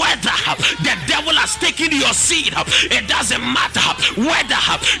whether the devil has taken your seed. It doesn't matter whether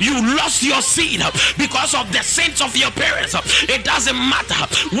you lost your seed because of the sins of your parents. It doesn't matter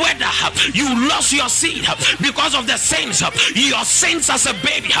whether you lost your seed because of the sins, your sins as a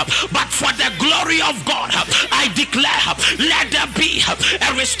baby. But for the glory of God, I declare, let there be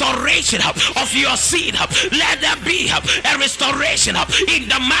a restoration of your seed. Let there be a restoration in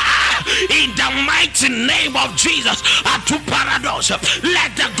the mighty name of Jesus. To paradox,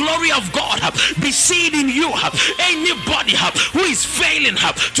 let the glory of God be seen in you. Anybody who is failing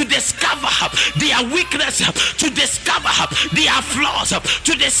to discover their weakness, to discover their flaws,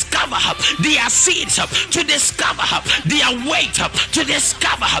 to discover their seeds, to discover their weight, to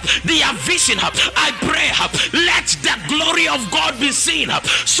discover their vision, I pray, let the glory of God be seen,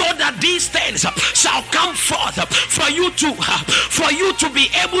 so that these things shall come forth for you to be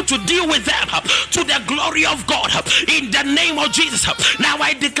able to deal with them to the glory of God in the name of Jesus. Now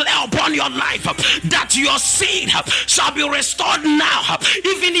I declare upon your life that your seed shall be restored now,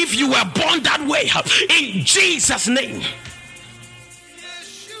 even if you were born that way, in Jesus' name.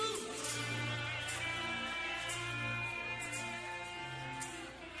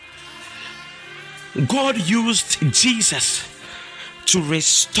 God used Jesus to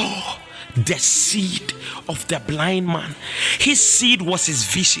restore the seed of the blind man. His seed was his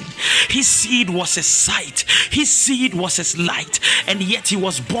vision, his seed was his sight, his seed was his light, and yet he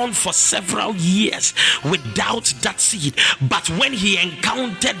was born for several years without that seed. But when he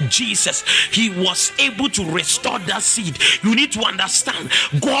encountered Jesus, he was able to restore that seed. You need to understand,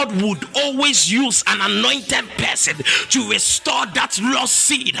 God would always use an anointed person to restore that lost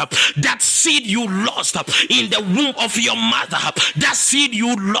seed, that seed you lost in the womb of your mother, that seed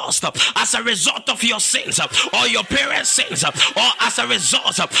you lost as a result of your sins or your parents' sins or as a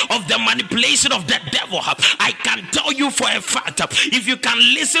result of the manipulation of the devil. I can tell you for a fact, if you can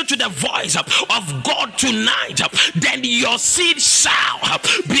listen to the voice of God tonight, then your seed shall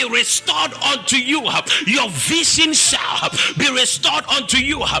be restored unto you, your vision shall be restored unto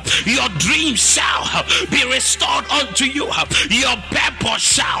you, your dreams shall be restored unto you, your purpose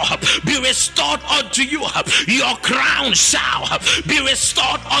shall be restored unto you, your crown shall be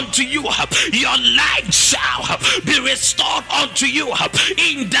restored unto you, your life shall be restored unto you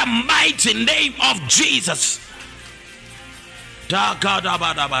in the mighty name of Jesus.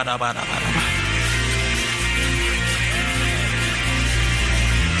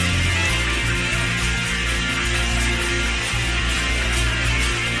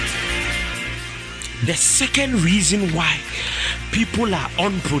 The second reason why people are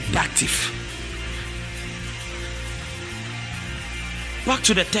unproductive. Back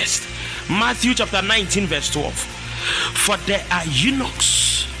to the text, Matthew chapter 19 verse 12. For there are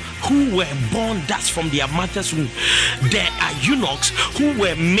eunuchs who were born thus from their mother's womb. There are eunuchs who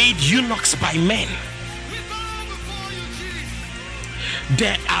were made eunuchs by men.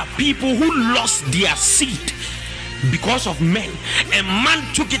 There are people who lost their seed because of men. A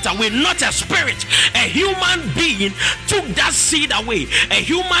man took it away, not a spirit. A human being took that seed away. A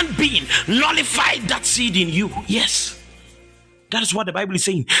human being nullified that seed in you. Yes. That is what the Bible is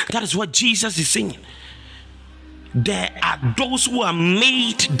saying. That is what Jesus is saying. There are those who are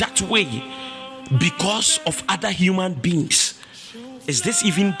made that way because of other human beings. Is this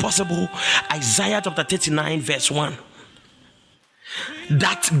even possible? Isaiah chapter 39 verse 1.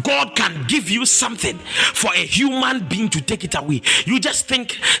 That God can give you something for a human being to take it away. You just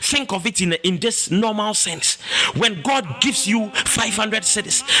think of it in this normal sense. When God gives you 500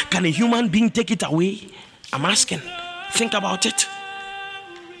 cedis, can a human being take it away? I'm asking. Think about it.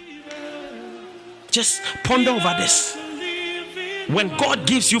 Just ponder over this. When God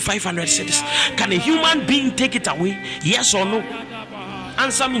gives you 500 cedis, can a human being take it away? Yes or no?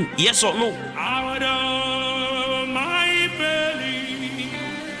 Answer me. Yes or no? Out of my belly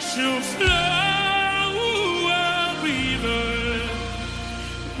shall flow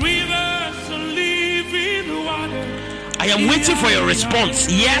rivers of living water. I am waiting for your response.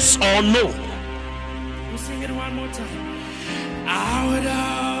 Yes or no? We'll sing it one more time. Out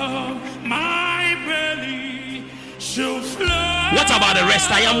of my belly shall flow. What about the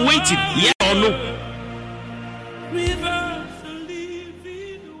rest? I am waiting. Yes or no?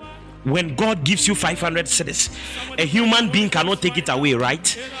 When God gives you 500 cedis, a human being cannot take it away, right?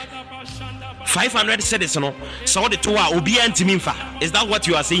 500 cedis, no. So the two are obedient to me. Is that what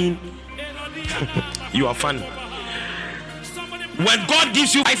you are saying? You are funny. When God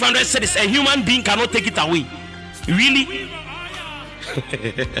gives you 500 cedis, a human being cannot take it away. Really?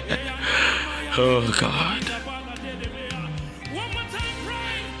 Oh God.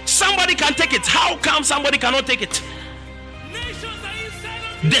 Somebody can take it. How come somebody cannot take it?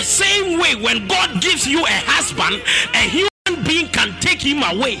 The same way when God gives you a husband, a human being can take him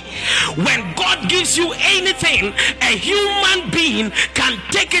away. When God gives you anything, a human being can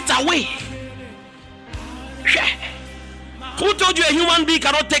take it away. Who told you a human being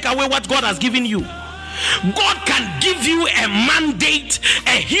cannot take away what God has given you? God can give you a mandate,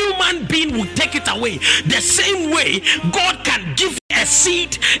 a human being will take it away. The same way God can give you a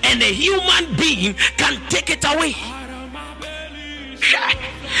seed and a human being can take it away.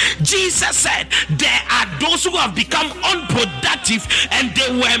 Jesus said there are those who have become unproductive and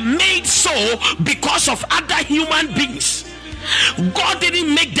they were made so because of other human beings. God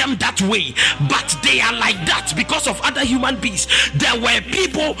didn't make them that way, but they are like that because of other human beings. There were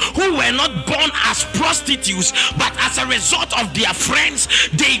people who were not born as prostitutes, but as a result of their friends,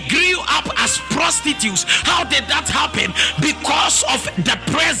 they grew up as prostitutes. How did that happen? Because of the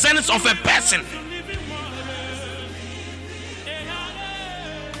presence of a person.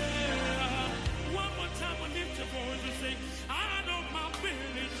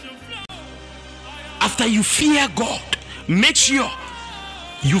 After you fear God, make sure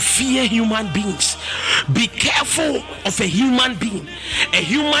you fear human beings. Be careful of a human being. A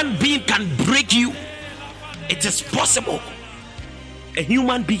human being can break you. It is possible. A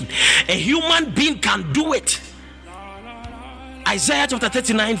human being can do it. Isaiah chapter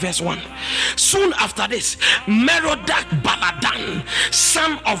 39 verse 1. Soon after this, Merodach-Baladan,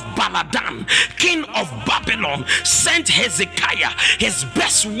 son of Baladan, king of Babylon, sent Hezekiah his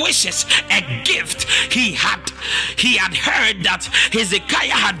best wishes, a gift. He had heard that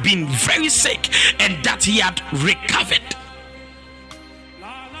Hezekiah had been very sick and that he had recovered.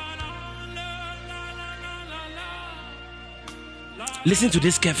 Listen to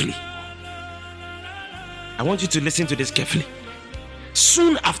this carefully. I want you to listen to this carefully.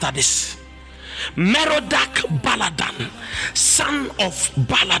 Soon after this, Merodach-Baladan, son of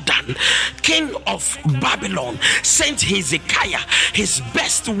Baladan, king of Babylon, sent Hezekiah his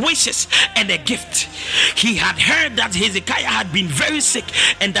best wishes and a gift. He had heard that Hezekiah had been very sick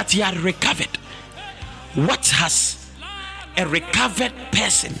and that he had recovered. What has a recovered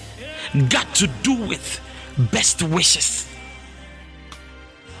person got to do with best wishes?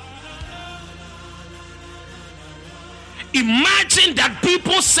 Imagine that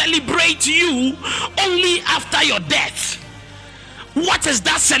people celebrate you only after your death. What is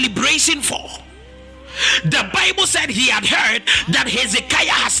that celebration for? The Bible said he had heard that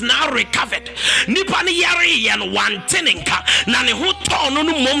Hezekiah has now recovered.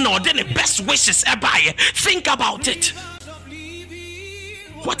 Best wishes. Think about it.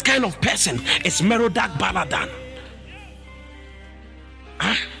 What kind of person is Merodach-Baladan?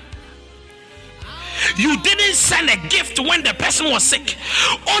 Huh? You didn't send a gift when the person was sick,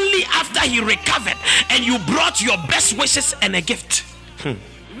 only after he recovered, and you brought your best wishes and a gift.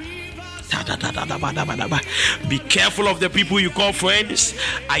 Be careful of the people you call friends.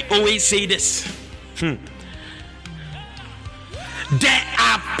 I always say this. There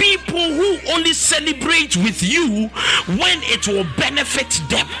are people who only celebrate with you when it will benefit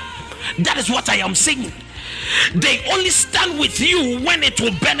them. That is what I am saying. They only stand with you when it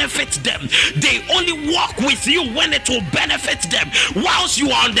will benefit them. They only walk with you when it will benefit them. Whilst you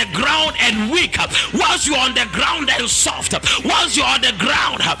are on the ground and weak, whilst you are on the ground and soft, whilst you are on the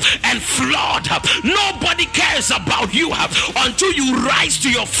ground and flawed, nobody cares about you until you rise to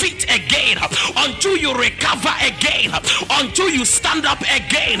your feet again, until you recover again, until you stand up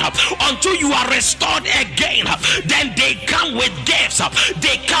again, until you are restored again. Then they come with gifts,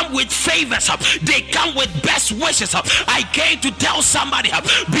 they come with favors, they come with best wishes. I came to tell somebody,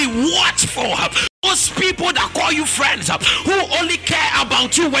 be watchful. Those people that call you friends, who only care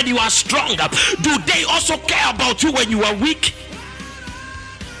about you when you are strong, do they also care about you when you are weak?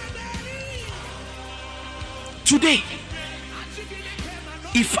 Today,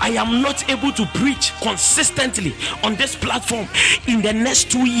 if I am not able to preach consistently on this platform in the next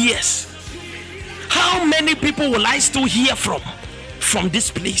 2 years, how many people will I still hear from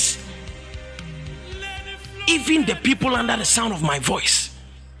this place? Even the people under the sound of my voice.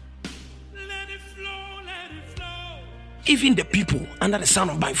 Even the people under the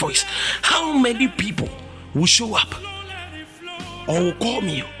sound of my voice. How many people will show up or will call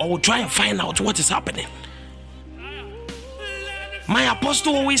me or will try and find out what is happening? My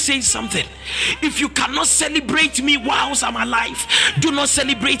apostle always says something. If you cannot celebrate me whilst I'm alive, do not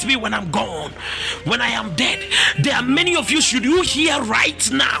celebrate me when I'm gone, when I am dead. There are many of you, should you hear right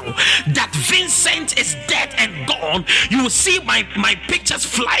now that Vincent is dead and gone, you will see my pictures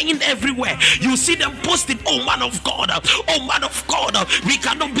flying everywhere. You will see them posting, oh man of God, we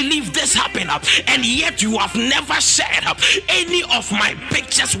cannot believe this happened. And yet you have never shared any of my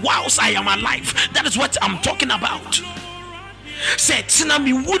pictures whilst I am alive. That is what I'm talking about. Say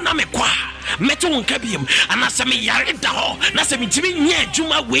tsunami wuna me kwa meto wonka biem anase me yare da ho na se me timi nya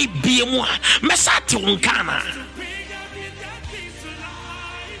adwuma we biem a mesate wonka na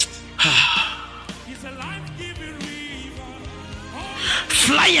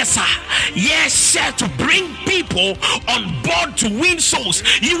flyers are yes set to bring people on board to win souls.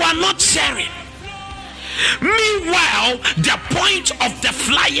 You are not sharing. Meanwhile, the point of the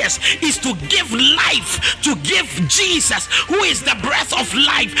flyers is to give life, to give Jesus, who is the breath of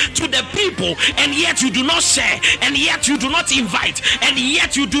life, to the people, and yet you do not share, and yet you do not invite, and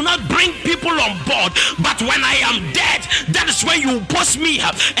yet you do not bring people on board. But when I am dead, that is when you post me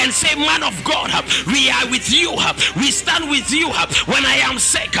up and say, man of God, we are with you, we stand with you. When I am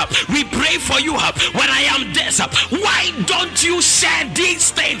sick, we pray for you. When I am dead, why don't you share these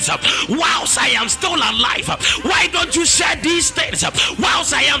things whilst I am still alive? Why don't you share these things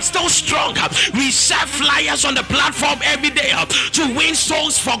whilst I am still strong? We share flyers on the platform every day to win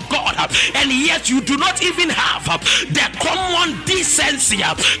souls for God, and yet you do not even have the common decency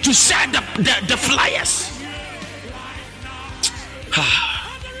to share the flyers.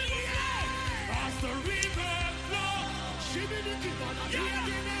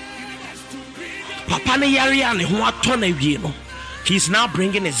 Papa ne yari ane ho atona wie no. He's now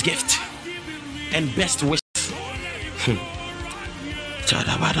bringing his gift and best wishes.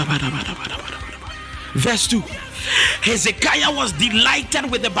 Verse 2. Hezekiah was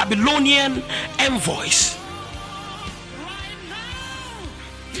delighted with the Babylonian envoys.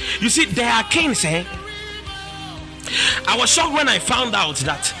 You see, there are kings, I was shocked when I found out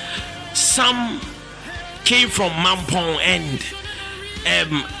that some came from Mampong,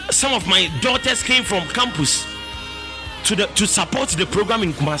 and some of my daughters came from campus to support the program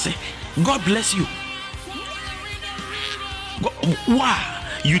in Kumasi. God bless you. Wow,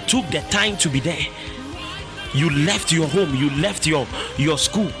 you took the time to be there. You left your home, you left your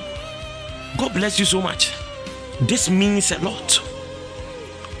school. God bless you so much. This means a lot.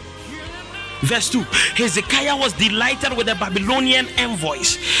 Verse 2. Hezekiah was delighted with the Babylonian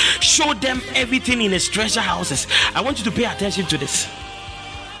envoys, showed them everything in his treasure houses. I want you to pay attention to this.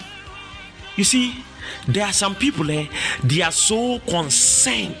 You see, there are some people they are so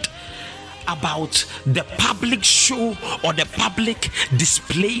concerned about the public show or the public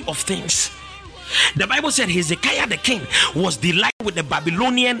display of things. The Bible said Hezekiah the king was delighted with the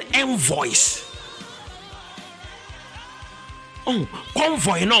Babylonian envoys. Oh,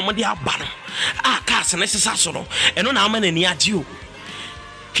 convoy no mo dia ba no. Cars necessary and no na man ani agye.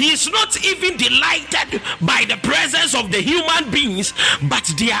 He is not even delighted by the presence of the human beings, but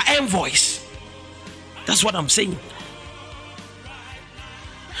their envoys. That's what I'm saying.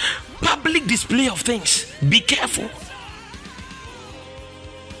 Public display of things. Be careful.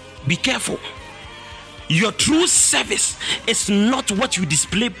 Be careful. Your true service is not what you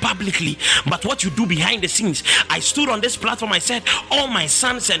display publicly, but what you do behind the scenes. I stood on this platform. I said, all my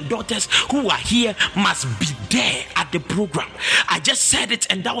sons and daughters who are here must be there at the program. I just said it,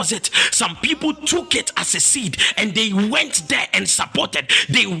 and that was it. Some people took it as a seed, and they went there and supported.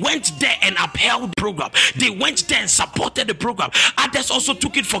 They went there and upheld the program. They went there and supported the program. Others also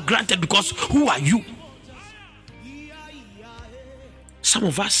took it for granted, because who are you? Some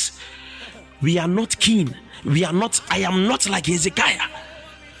of us, we are not keen. I am not like Hezekiah,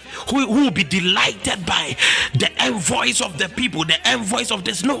 who will be delighted by the envoys of the people, the envoys of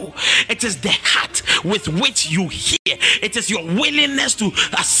this. No, it is the heart with which you hear. It is your willingness to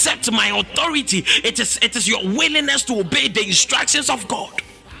accept my authority. It is your willingness to obey the instructions of God.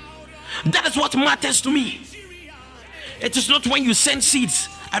 That is what matters to me. It is not when you send seeds.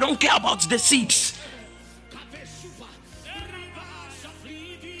 I don't care about the seeds.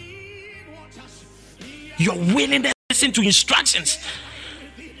 Your willingness to listen to instructions.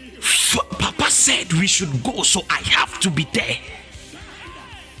 Papa said we should go, so I have to be there.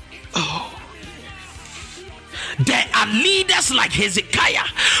 Oh, There are leaders like Hezekiah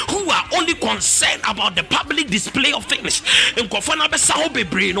who are only concerned about the public display of things.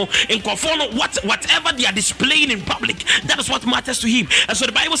 Whatever they are displaying in public, that is what matters to him. And so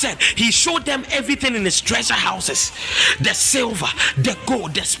the Bible said he showed them everything in his treasure houses: the silver, the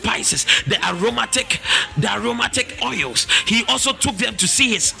gold, the spices, the aromatic oils. He also took them to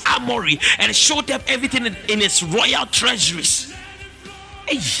see his armory and showed them everything in his royal treasuries.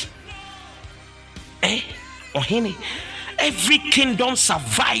 Every kingdom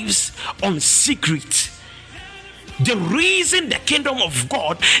survives on secret. The reason the kingdom of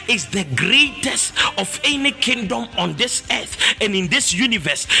God is the greatest of any kingdom on this earth and in this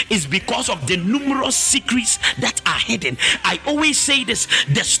universe is because of the numerous secrets that are hidden. I always say this: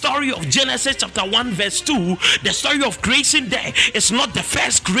 the story of Genesis chapter 1 verse 2, the story of creation there is not the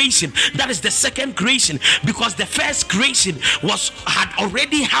first creation, that is the second creation, because the first creation had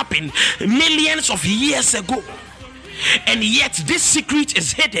already happened millions of years ago. And yet this secret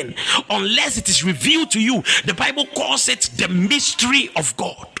is hidden unless it is revealed to you. The Bible calls it the mystery of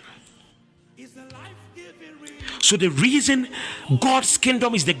God. So the reason God's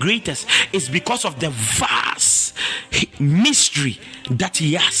kingdom is the greatest is because of the vast mystery that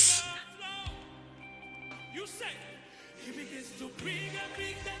he has.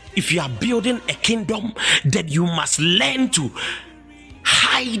 If you are building a kingdom, then you must learn to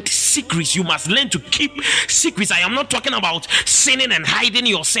hide secrets. You must learn to keep secrets. I am not talking about sinning and hiding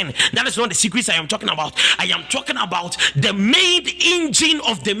your sin. That is not the secrets I am talking about. I am talking about the main engine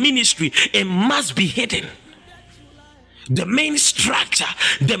of the ministry. It must be hidden. The main structure,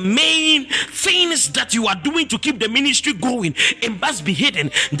 the main things that you are doing to keep the ministry going, it must be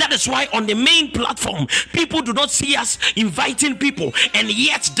hidden. That is why on the main platform, people do not see us inviting people, and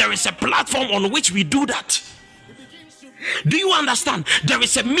yet there is a platform on which we do that. Do you understand? There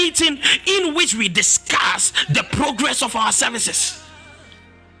is a meeting in which we discuss the progress of our services.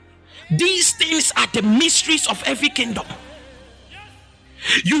 These things are the mysteries of every kingdom.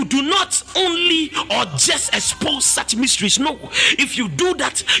 You do not only or just expose such mysteries. No, if you do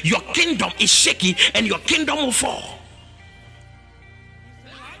that, your kingdom is shaky and your kingdom will fall.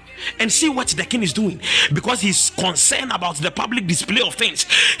 And see what the king is doing, because he's concerned about the public display of things.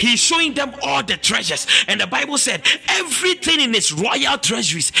 He's showing them all the treasures, and the Bible said everything in his royal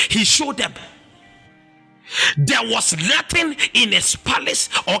treasuries he showed them. There was nothing in his palace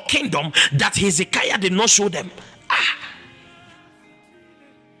or kingdom that Hezekiah did not show them.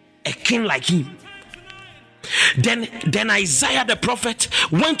 A king like him. Then Isaiah the prophet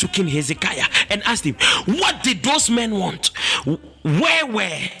went to King Hezekiah and asked him, what did those men want? Where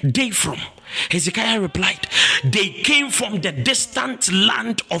were they from? Hezekiah replied, they came from the distant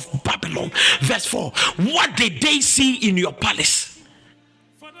land of Babylon. Verse 4, what did they see in your palace?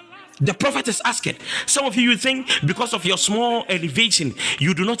 The prophet is asking. Some of you think because of your small elevation,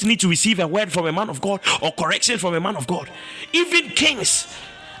 you do not need to receive a word from a man of God or correction from a man of God. Even kings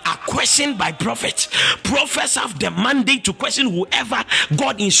are questioned by prophets. Prophets have the mandate to question whoever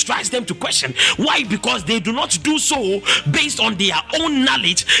God instructs them to question. Why? Because they do not do so based on their own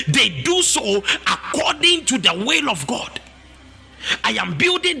knowledge. They do so according to the will of God. I am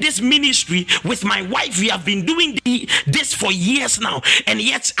building this ministry with my wife. We have been doing this for years now, and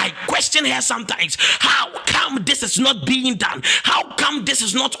yet I question her sometimes. How come this is not being done? How come this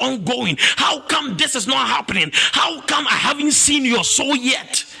is not ongoing? How come this is not happening? How come I haven't seen your soul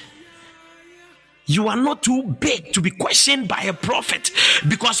yet? You are not too big to be questioned by a prophet,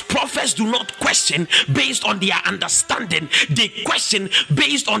 because prophets do not question based on their understanding. They question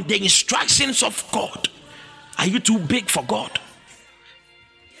based on the instructions of God. Are you too big for God?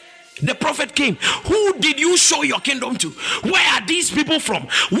 The prophet came. Who did you show your kingdom to? Where are these people from?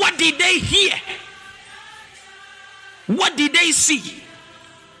 What did they hear? What did they see?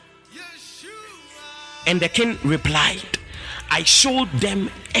 And the king replied, I showed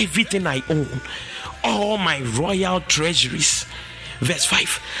them everything I own, all my royal treasuries. Verse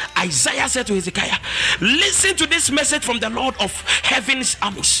 5, Isaiah said to Hezekiah, listen to this message from the Lord of heaven's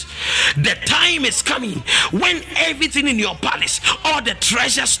armies. The time is coming when everything in your palace, all the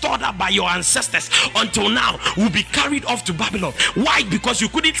treasure stored up by your ancestors until now, will be carried off to Babylon. Why? Because you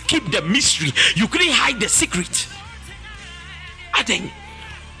couldn't keep the mystery. You couldn't hide the secret. I think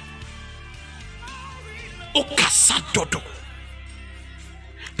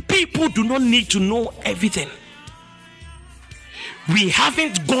people do not need to know everything. We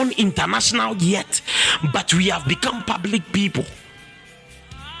haven't gone international yet, but we have become public people.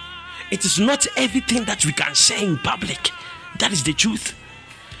 It is not everything that we can share in public. That is the truth.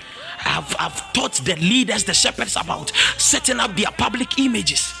 I've taught the leaders, the shepherds, about setting up their public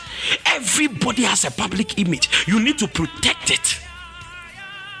images. Everybody has a public image. You need to protect it.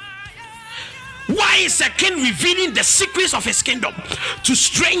 Why is a king revealing the secrets of his kingdom to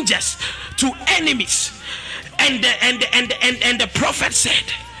strangers, to enemies? And the prophet said,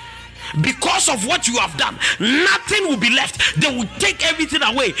 because of what you have done, nothing will be left. They will take everything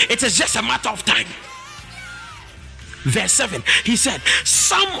away. It is just a matter of time. Verse 7, he said,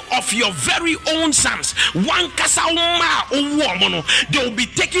 some of your very own sons, they will be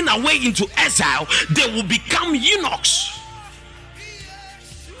taken away into exile. They will become eunuchs.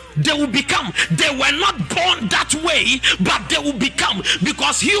 They will become, they were not born that way, but they will become,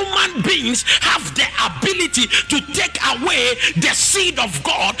 because human beings have the ability to take away the seed of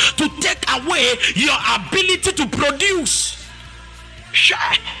God, to take away your ability to produce. Sure.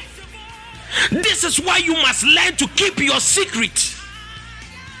 This is why you must learn to keep your secret.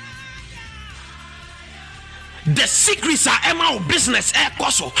 The secrets are Emma business air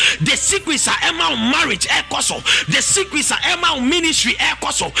coso. The secrets are Emma marriage air coso. The secrets are Emma ministry air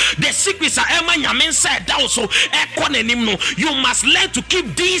coso. The secrets are Emma Yamen said also air konenimno. You must learn to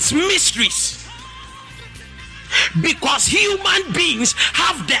keep these mysteries. Because human beings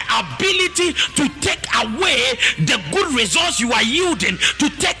have the ability to take away the good results you are yielding, to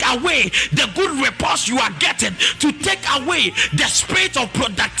take away the good reports you are getting, to take away the spirit of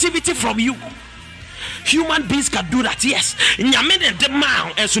productivity from you. Human beings can do that, yes. Nyamene de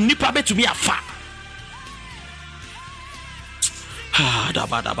man and so nipa be to me afa.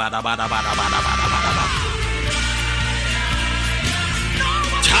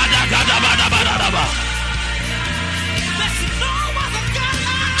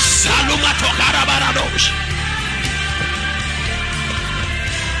 Saluma tokarabaradosh.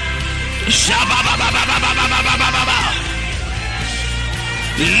 Shabababababababababa.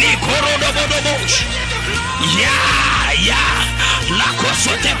 Likorodobodobosh. Yeah. La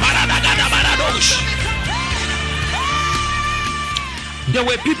kosote paradagadabadosh. There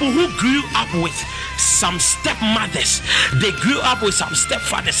were people who grew up with some stepmothers, they grew up with some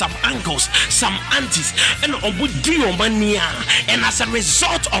stepfathers, some uncles, some aunties, and as a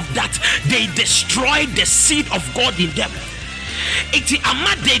result of that, they destroyed the seed of God in them.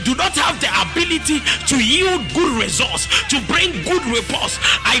 They do not have the ability to yield good results, to bring good reports.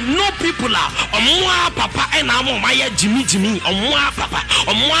 I know people are papa and Jimmy papa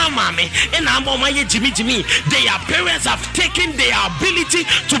mame and Jimmy. Their parents have taken their ability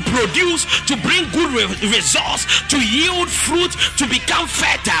to produce, to bring good results, to yield fruit, to become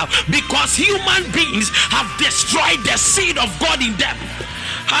fertile, because human beings have destroyed the seed of God in them.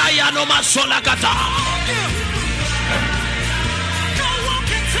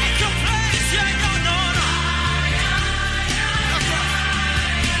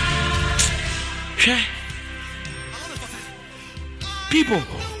 People,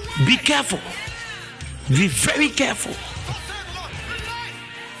 be careful. Be very careful.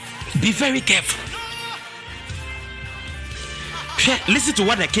 Be very careful. Listen to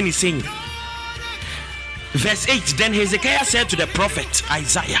what the king is saying. Verse 8, then Hezekiah said to the prophet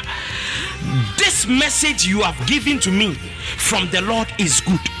Isaiah, this message you have given to me from the Lord is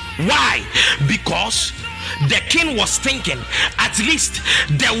good. Why? Because the king was thinking, at least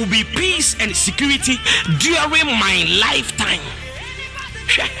there will be peace and security during my lifetime.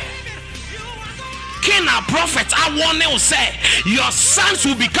 King and prophet, I want to say, your sons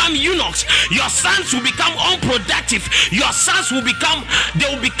will become eunuchs, your sons will become unproductive, your sons will become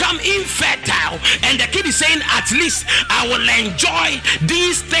infertile. And the king is saying, at least I will enjoy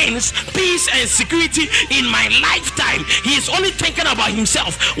these things, peace and security in my lifetime. He is only thinking about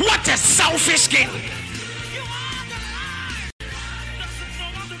himself. What a selfish king.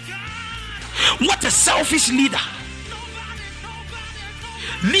 What a selfish leader.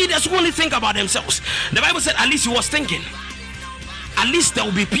 Leaders who only think about themselves. The Bible said at least he was thinking, at least there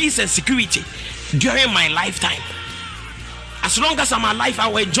will be peace and security during my lifetime. As long as I'm alive, I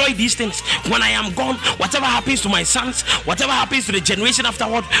will enjoy these things. When I am gone, whatever happens to my sons, whatever happens to the generation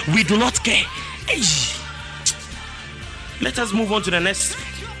afterward, we do not care. Hey. Let us move on to the next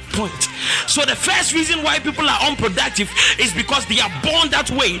point. So the first reason why people are unproductive is because they are born that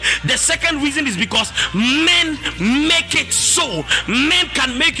way. The second reason is because men make it so. Men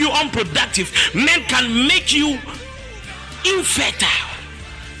can make you unproductive. Men can make you infertile.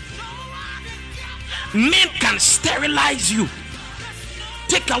 Men can sterilize you,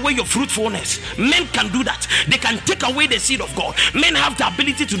 take away your fruitfulness. Men can do that. They can take away the seed of God. Men have the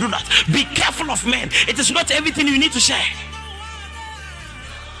ability to do that. Be careful of men. It is not everything you need to share.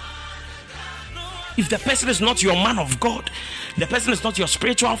 If the person is not your man of God, the person is not your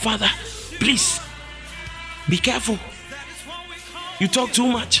spiritual father, please be careful. You talk too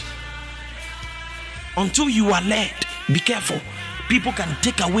much. Until you are led, be careful. People can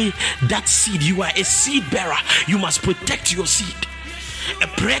take away that seed. You are a seed bearer. You must protect your seed. A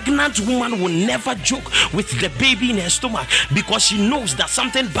pregnant woman will never joke with the baby in her stomach because she knows that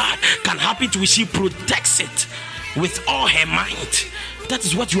something bad can happen to her. She protects it with all her mind. That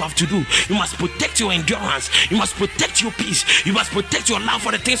is what you have to do. You must protect your endurance. You must protect your peace. You must protect your love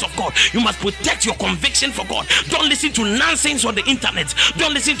for the things of God. You must protect your conviction for God. Don't listen to nonsense on the internet.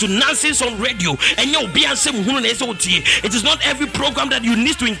 Don't listen to nonsense on radio. It is not every program that you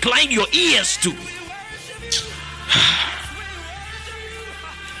need to incline your ears to.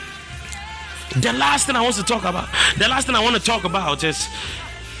 The last thing I want to talk about is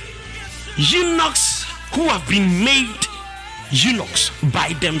eunuchs who have been made eunuchs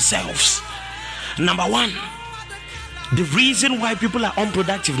by themselves. Number one, the reason why people are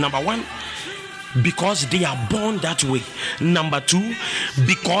unproductive, number one, because they are born that way. Number two,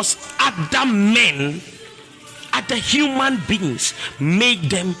 because other men, other human beings made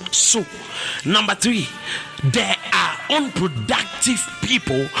them so. Number three, there are unproductive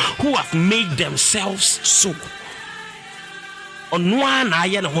people who have made themselves so.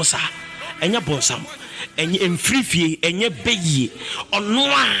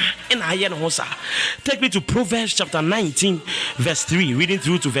 Take me to Proverbs chapter 19 verse 3, reading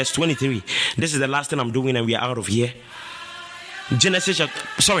through to verse 23. This is the last thing I'm doing and we are out of here.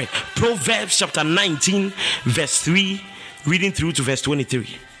 Proverbs chapter 19 verse 3, reading through to verse 23.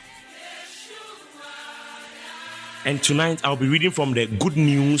 And tonight I'll be reading from the Good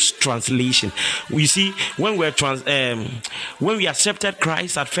News translation. You see, when we accepted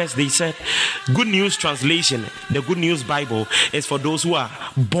Christ at first, they said Good News translation, the Good News Bible, is for those who are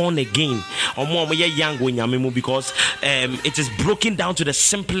born again, or more young, because it is broken down to the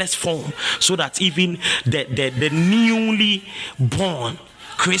simplest form, so that even the newly born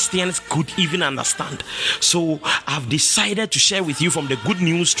Christians could even understand. So I've decided to share with you from the Good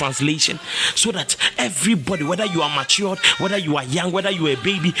News translation, so that everybody, whether you are matured, whether you are young, whether you are a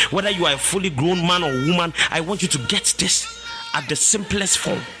baby, whether you are a fully grown man or woman, I want you to get this at the simplest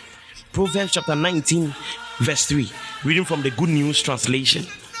form. Proverbs chapter 19 verse 3, reading from the Good News translation.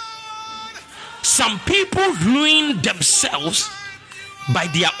 Some people ruin themselves by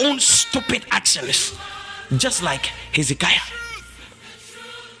their own stupid actions, just like Hezekiah.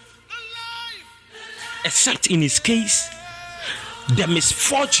 Except in his case, the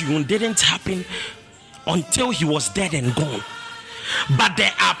misfortune didn't happen until he was dead and gone. But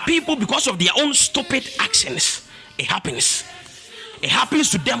there are people, because of their own stupid actions, it happens. It happens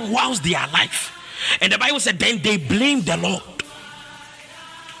to them whilst they are alive. And the Bible said, then they blame the Lord.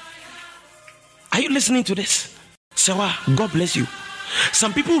 Are you listening to this? Sewa, God bless you.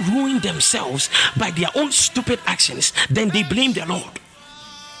 Some people ruin themselves by their own stupid actions, then they blame the Lord.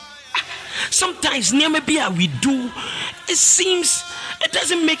 Sometimes maybe we do, it seems it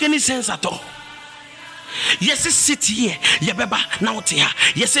doesn't make any sense at all. Yes, sit here, yababa, now here.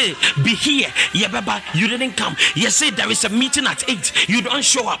 Yes, be here, yababa, you didn't come. Yes, there is a meeting at 8, you don't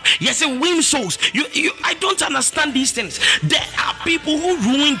show up. Yes, win souls. I don't understand these things. There are people who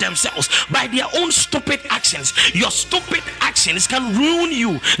ruin themselves by their own stupid actions. Your stupid actions can ruin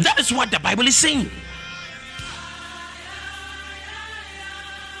you. That is what the Bible is saying.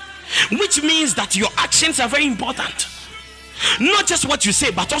 Which means that your actions are very important. Not just what you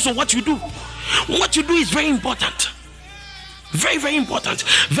say, but also what you do. What you do is very important. Very, very important.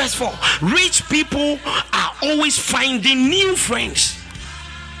 Verse 4. Rich people are always finding new friends.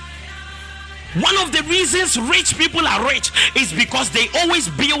 One of the reasons rich people are rich is because they always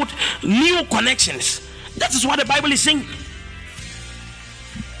build new connections. That is what the Bible is saying.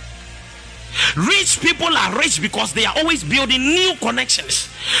 Rich people are rich because they are always building new connections,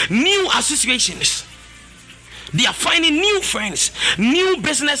 new associations. They are finding new friends, new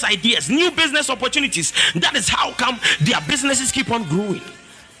business ideas, new business opportunities. That is how come their businesses keep on growing.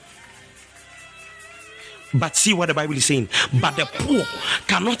 But see what the Bible is saying. But the poor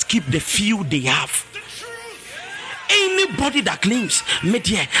cannot keep the few they have. Anybody that claims, me,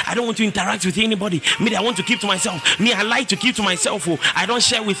 I don't want to interact with anybody. Me, I want to keep to myself. Me, I like to keep to myself. Oh, I don't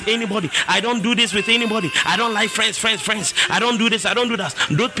share with anybody. I don't do this with anybody. I don't like friends. I don't do this. I don't do that.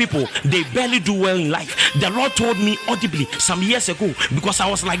 Those people, they barely do well in life. The Lord told me audibly some years ago, because I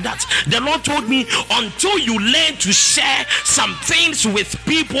was like that. The Lord told me, until you learn to share some things with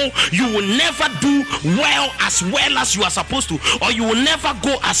people, you will never do well as you are supposed to, or you will never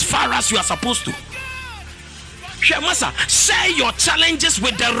go as far as you are supposed to. Share your challenges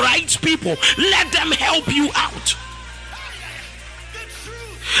with the right people. Let them help you out.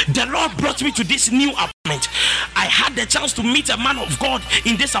 The Lord brought me to this new apartment. I had the chance to meet a man of God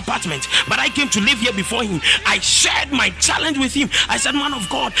in this apartment, but I came to live here before him. I shared my challenge with him. I said, man of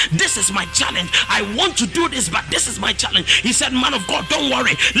God, this is my challenge. I want to do this, but this is my challenge. He said, man of God, don't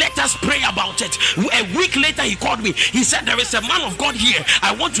worry, let us pray about it. A week later he called me. He said, there is a man of God here.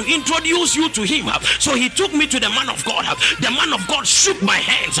 I want to introduce you to him. So he took me to the man of God. The man of God shook my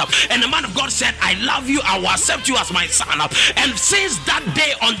hands, and the man of God said, I love you, I will accept you as my son. And since that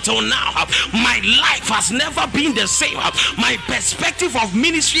day until now, my life has never been the same. My perspective of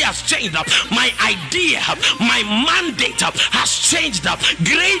ministry has changed. My idea, my mandate has changed.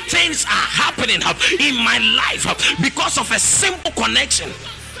 Great things are happening in my life because of a simple connection.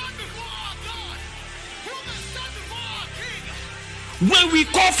 When we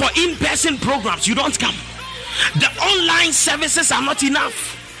call for in-person programs, you don't come. The online services are not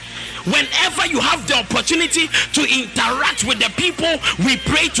enough. Whenever you have the opportunity to interact with the people we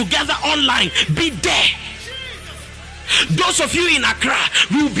pray together online, be there. Those of you in Accra,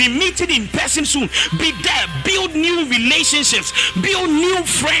 we will be meeting in person soon. Be there. Build new relationships, build new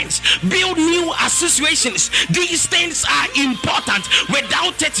friends, build new associations. These things are important.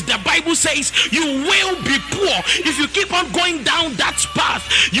 Without it, the Bible says you will be poor. If you keep on going down that path,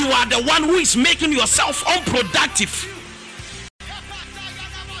 you are the one who is making yourself unproductive.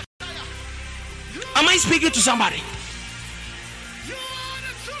 Am I speaking to somebody?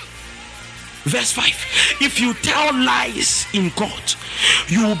 Verse 5. If you tell lies in court,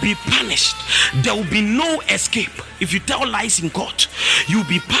 you will be punished. There will be no escape. If you tell lies in court, you will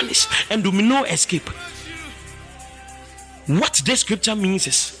be punished and there will be no escape. What this scripture means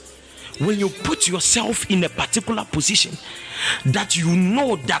is, when you put yourself in a particular position that you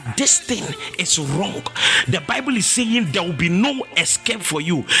know that this thing is wrong, the Bible is saying there will be no escape for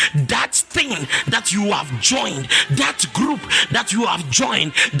you. That thing that you have joined, that group that you have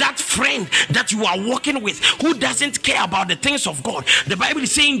joined, that friend that you are working with who doesn't care about the things of God, the Bible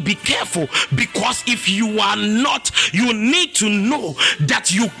is saying be careful, because if you are not, you need to know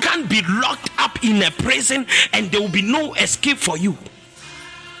that you can't be locked up in a prison and there will be no escape for you.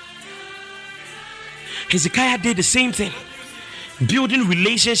 Hezekiah did the same thing, building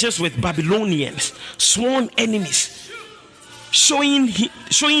relationships with Babylonians, sworn enemies, showing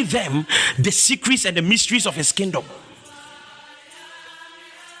them the secrets and the mysteries of his kingdom.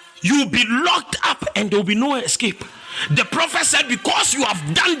 You will be locked up and there will be no escape. The prophet said, because you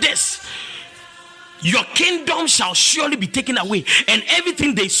have done this, your kingdom shall surely be taken away, and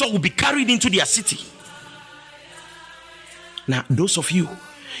everything they saw will be carried into their city. Now, those of you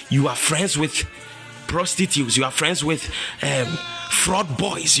are friends with prostitutes, you are friends with fraud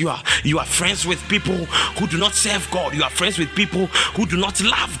boys, you are friends with people who do not serve God, you are friends with people who do not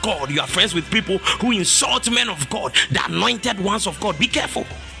love God, you are friends with people who insult men of God, the anointed ones of God. Be careful.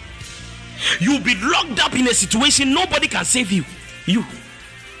 You'll be locked up in a situation nobody can save you. No,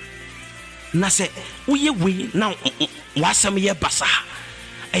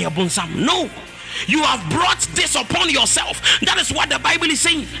 you have brought this upon yourself. That is what the Bible is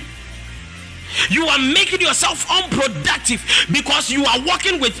saying. You are making yourself unproductive because you are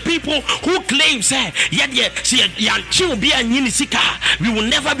working with people who claim, we will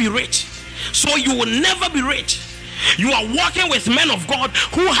never be rich. So you will never be rich. You are working with men of God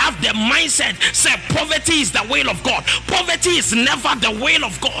who have the mindset, say poverty is the will of God. Poverty is never the will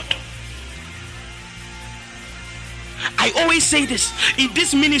of God. I always say this in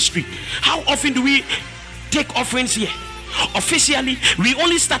this ministry. How often do we take offerings here? Officially, we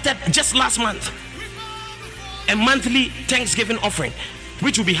only started just last month a monthly Thanksgiving offering,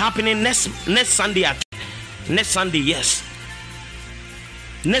 which will be happening next Sunday. Next Sunday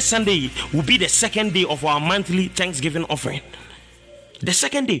will be the second day of our monthly Thanksgiving offering. The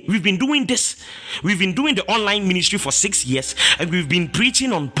second day. We've been doing this. We've been doing the online ministry for 6 years, and we've been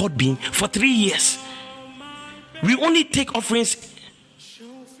preaching on Podbean for 3 years. We only take offerings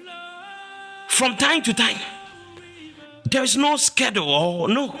from time to time. There is no schedule or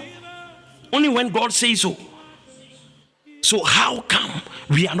no. Only when God says so. So how come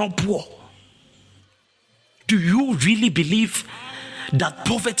we are not poor? Do you really believe that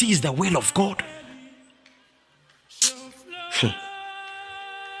poverty is the will of God?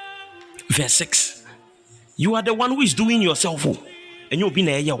 Verse 6. You are the one who is doing yourself. And you'll be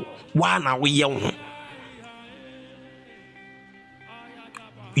there.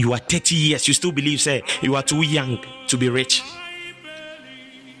 You are 30 years, you still believe, say, you are too young to be rich.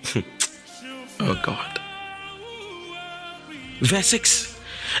 Oh God. Verse 6.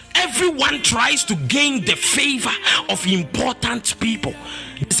 Everyone tries to gain the favor of important people.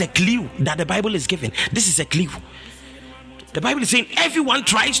 This is a clue that the Bible is giving. This is a clue. The Bible is saying everyone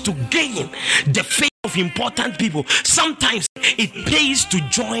tries to gain the favor of important people. Sometimes it pays to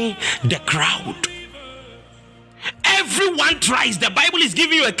join the crowd. Everyone tries. The Bible is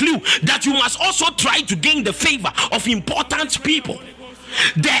giving you a clue that you must also try to gain the favor of important people.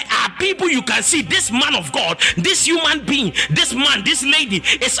 There are people you can see, this man of God, this human being, this man, this lady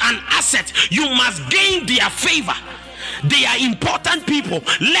is an asset. You must gain their favor. They are important people.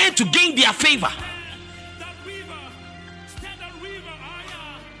 Learn to gain their favor.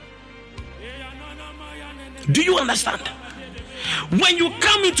 Do you understand? When you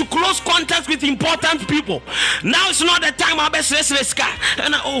come into close contact with important people, now it's not the time I best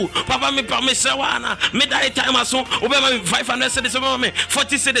and oh papa me promise me that time I saw 500 cedis,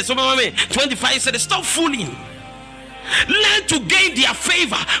 40 cedis, 25 cedis. Stop fooling. Learn to gain their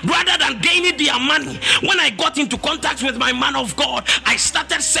favor rather than gaining their money. When I got into contact with my man of God, I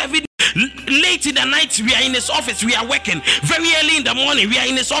started serving. Late in the night, we are in his office, we are working. Very early in the morning, we are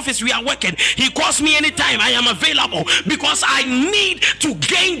in his office, we are working. He calls me anytime, I am available, because I need to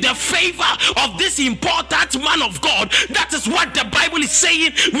gain the favor of this important man of God. That is what the Bible is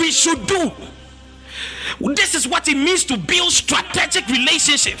saying we should do. This is what it means to build strategic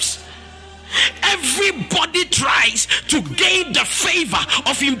relationships. Everybody tries to gain the favor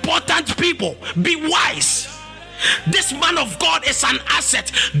of important people. Be wise. This man of God is an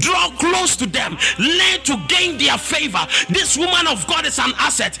asset. Draw close to them. Learn to gain their favor. This woman of God is an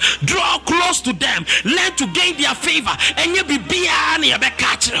asset. Draw close to them. Learn to gain their favor. And you be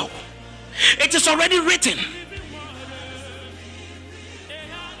it is already written.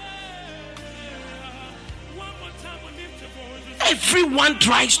 Everyone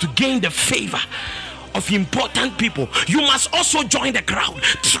tries to gain the favor of important people. You must also join the crowd.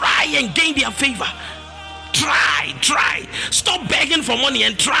 Try and gain their favor. Try. Stop begging for money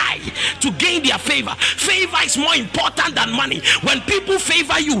and try to gain their favor. Favor is more important than money. When people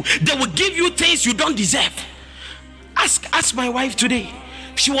favor you, they will give you things you don't deserve. Ask my wife today.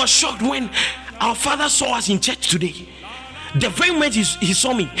 She was shocked when our father saw us in church today. The very moment he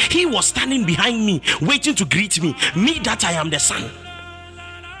saw me, he was standing behind me, waiting to greet me. Me that I am the son.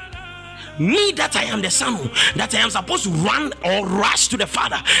 Me that I am the son, that I am supposed to run or rush to the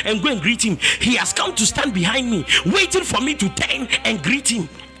father and go and greet him. He has come to stand behind me, waiting for me to turn and greet him.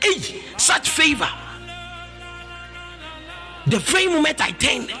 Hey, such favor. The very moment I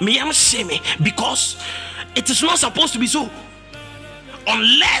turn, me am shame, because it is not supposed to be so,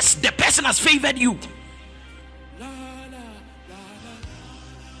 unless the person has favored you.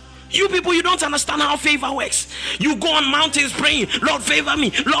 You people, you don't understand how favor works. You go on mountains praying, Lord favor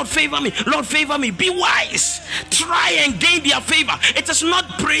me, Lord favor me, Lord favor me. Be wise. Try and gain their favor. It is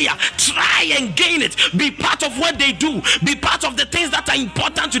not prayer. Try and gain it. Be part of what they do. Be part of the things that are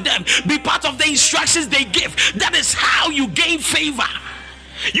important to them. Be part of the instructions they give. That is how you gain favor.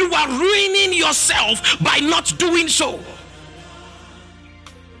 You are ruining yourself by not doing so.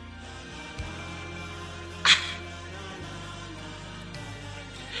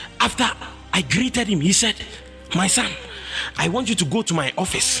 After I greeted him, he said, my son, I want you to go to my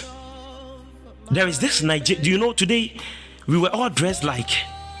office. There is this Nigerian. Do you know, today we were all dressed like,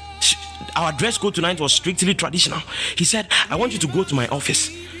 our dress code tonight was strictly traditional. He said, I want you to go to my office.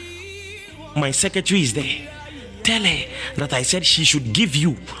 My secretary is there. Tell her that I said she should give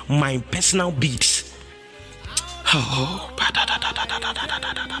you my personal beads. Oh.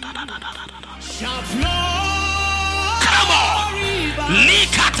 Come on.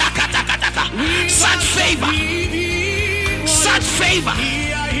 Such favor. Such favor.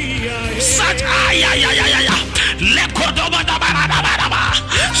 Such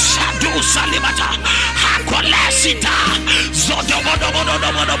Shadu Salimata Hakolesita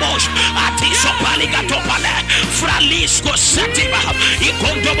Zodobodobodobodobosh Atisopalikatopale Fralisco Sativa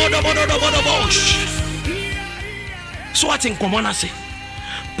Ikondobodobodobodobosh. So what in common say?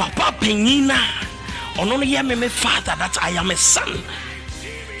 Papa Penina Only hear me, father, that I am a son,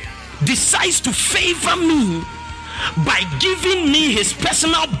 decides to favor me by giving me his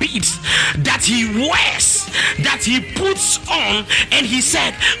personal beads that he wears, that he puts on, and he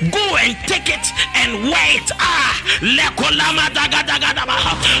said, go and take it and wear it. Out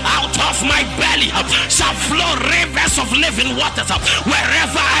of my belly shall flow rivers of living waters.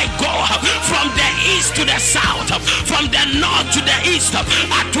 Wherever I go, from the east to the south, from the north to the east, come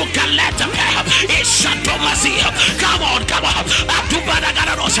on.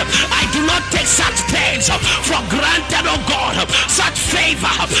 I do not take such things for granted, oh God. Such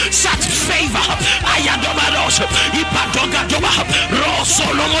favor. Ayadomaros, Ipadogadoba,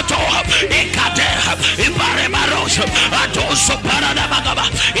 Rosolomoto, Ekade, Ibarebaros, Adoso Paradabagaba,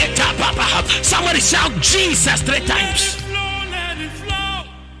 Etapapa. Somebody shout Jesus 3 times.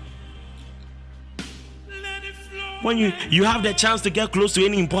 When you have the chance to get close to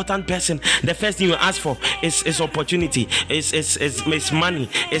any important person, the first thing you ask for is opportunity, is money,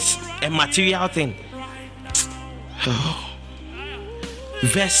 is a material thing.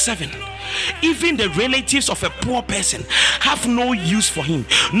 Verse 7. Even the relatives of a poor person have no use for him.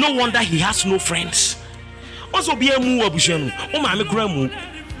 No wonder he has no friends. Also be a mu abushenu. O ma me kura mu.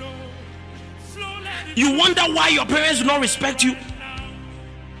 You wonder why your parents do not respect you.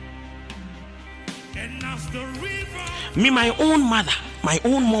 Me, my own mother, my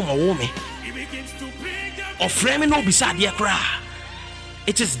own mom or woman, or friend no beside the cry.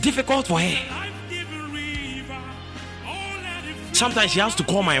 It is difficult for her. Sometimes she has to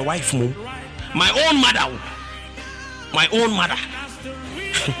call my wife mom, my own mother, my own mother.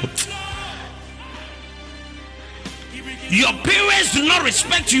 Your parents do not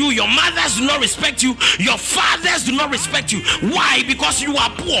respect you, your mothers do not respect you, your fathers do not respect you. Why? Because you are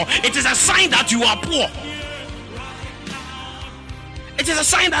poor. It is a sign that you are poor. It is a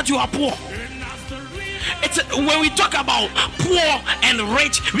sign that you are poor. When we talk about poor and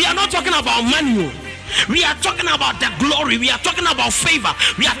rich, we are not talking about money. We are talking about the glory. We are talking about favor.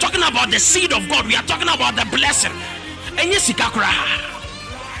 We are talking about the seed of God. We are talking about the blessing. And yes,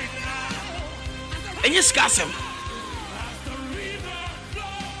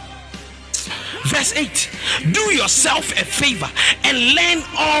 verse 8. Do yourself a favor and learn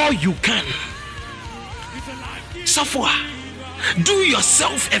all you can. Safwa. Do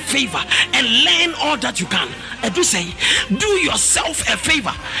yourself a favor and learn all that you can. I do say, do yourself a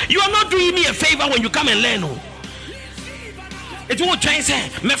favor. You are not doing me a favor when you come and learn. It won't try and say,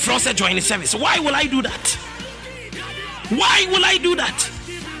 me frost join the service. Why will I do that? Why will I do that?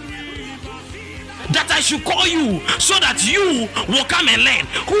 That I should call you so that you will come and learn.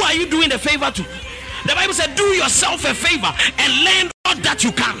 Who are you doing the favor to? The Bible said, do yourself a favor and learn all that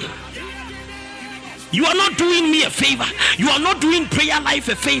you can. You are not doing me a favor. You are not doing prayer life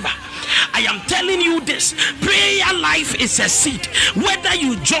a favor. I am telling you this. Prayer life is a seed. Whether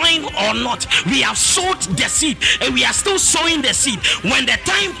you join or not, we have sowed the seed and we are still sowing the seed. When the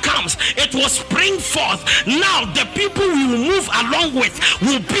time comes, it will spring forth. Now the people we will move along with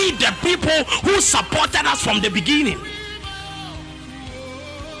will be the people who supported us from the beginning.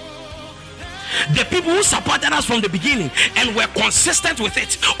 The people who supported us from the beginning and were consistent with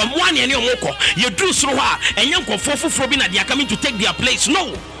it. They are coming to take their place.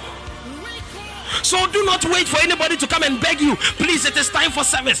 No. So do not wait for anybody to come and beg you. Please, it is time for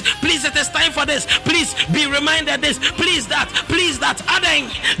service. Please, it is time for this. Please be reminded this. Please that. Please that. Adeng,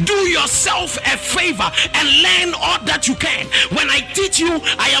 do yourself a favor and learn all that you can. When I teach you,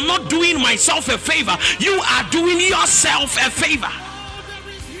 I am not doing myself a favor. You are doing yourself a favor.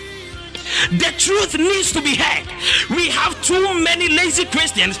 The truth needs to be heard. We have too many lazy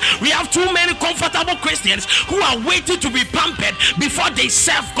Christians. We have too many comfortable Christians who are waiting to be pampered before they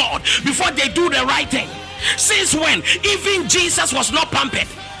serve God, before they do the right thing. Since when? Even Jesus was not pampered.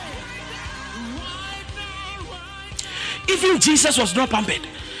 Even Jesus was not pampered.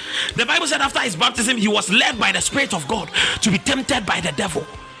 The Bible said after his baptism, he was led by the Spirit of God to be tempted by the devil.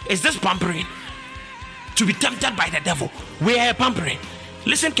 Is this pampering? To be tempted by the devil. We are pampering.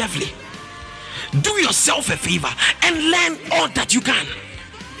 Listen carefully. Do yourself a favor and learn all that you can.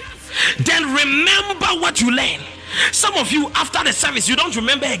 Then remember what you learn. Some of you, after the service, you don't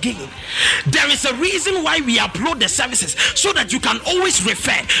remember again. There is a reason why we upload the services, so that you can always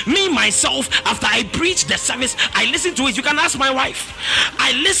refer. Me, myself, after I preach the service, I listen to it. You can ask my wife.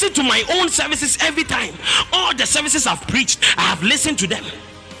 I listen to my own services every time. All the services I've preached, I have listened to them.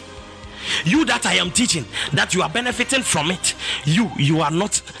 You that I am teaching, that you are benefiting from it, you are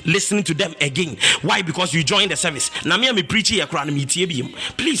not listening to them again. Why? Because you joined the service.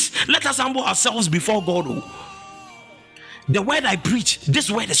 Please, let us humble ourselves before God. The word I preach, this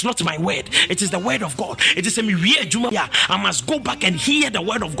word is not my word. It is the word of God. It is a I must go back and hear the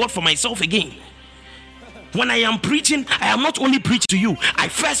word of God for myself again. When I am preaching, I am not only preaching to you. I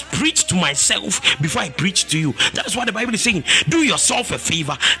first preach to myself before I preach to you. That is what the Bible is saying. Do yourself a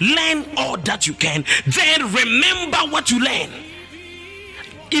favor. Learn all that you can. Then remember what you learn.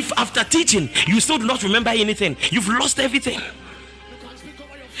 If after teaching, you still do not remember anything, you've lost everything.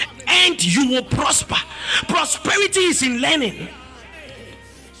 And you will prosper. Prosperity is in learning.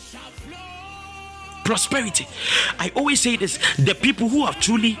 Prosperity. I always say this. The people who have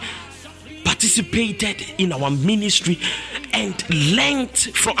truly participated in our ministry and learned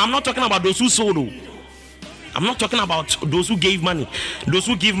from, I'm not talking about those who sold. I'm not talking about those who gave money. Those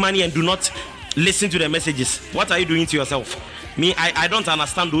who give money and do not listen to the messages. What are you doing to yourself? Me, I don't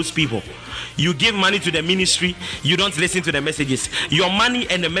understand those people. You give money to the ministry, you don't listen to the messages. Your money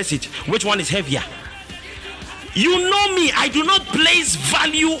and the message, which one is heavier? You know me, I do not place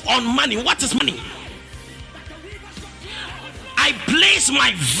value on money. What is money? I place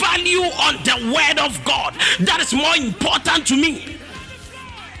my value on the word of God. That is more important to me.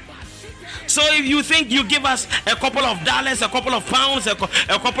 So if you think you give us a couple of dollars, a couple of pounds, a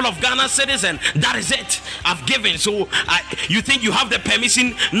couple of Ghana cedis, and that is it, I've given. So you think you have the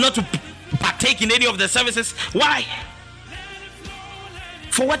permission not to partake in any of the services? Why?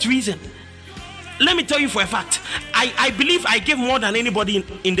 For what reason? Let me tell you for a fact. I believe I give more than anybody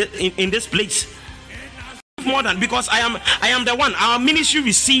in this place. More than, because I am the one. Our ministry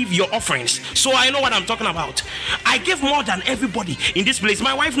receive your offerings, so I know what I'm talking about. I give more than everybody in this place.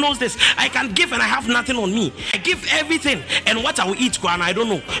 My wife knows this. I can give and I have nothing on me. I give everything, and what I will eat, and I don't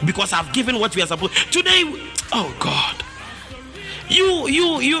know, because I've given what we are supposed today. Oh God,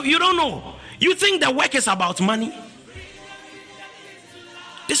 you don't know. You think the work is about money?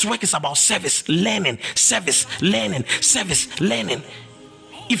 This work is about service, learning, service, learning, service, learning.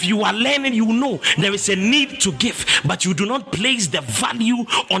 If you are learning, you know there is a need to give, but you do not place the value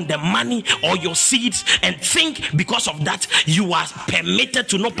on the money or your seeds and think because of that you are permitted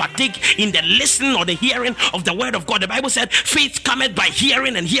to not partake in the listening or the hearing of the word of God. The Bible said faith cometh by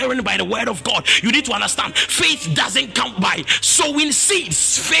hearing, and hearing by the word of God. You need to understand, faith doesn't come by sowing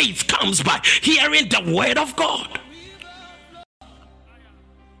seeds. Faith comes by hearing the word of God.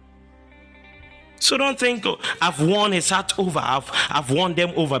 So don't think, oh, I've won his heart over. I've won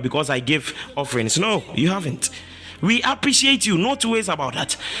them over because I give offerings. No, you haven't. We appreciate you. No two ways about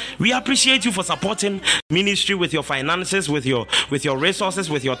that. We appreciate you for supporting ministry with your finances, with your resources,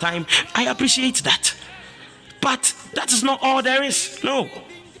 with your time. I appreciate that. But that is not all there is. No.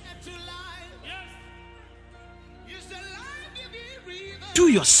 Do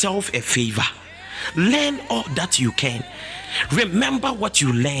yourself a favor. Learn all that you can. Remember what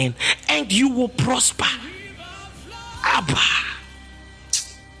you learn, and you will prosper. Abba.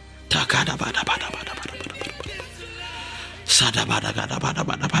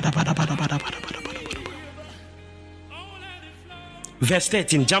 Verse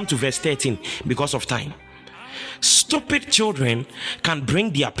 13, jump to verse 13 because of time. Stupid children can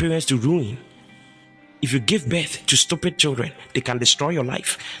bring their parents to ruin. If you give birth to stupid children, they can destroy your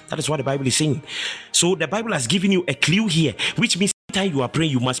life. That is what the Bible is saying. So the Bible has given you a clue here, which means every time you are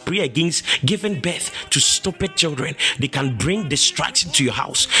praying, you must pray against giving birth to stupid children. They can bring distraction to your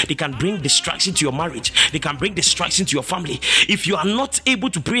house. They can bring distraction to your marriage. They can bring distraction to your family. If you are not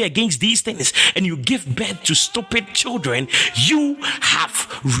able to pray against these things and you give birth to stupid children, you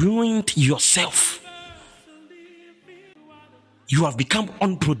have ruined yourself. You have become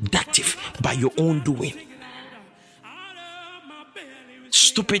unproductive by your own doing.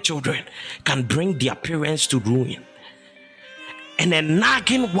 Stupid children can bring their parents to ruin. And a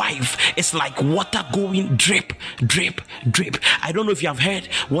nagging wife is like water going drip, drip, drip. I don't know if you have heard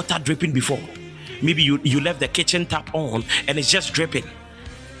water dripping before. Maybe you left the kitchen tap on and it's just dripping.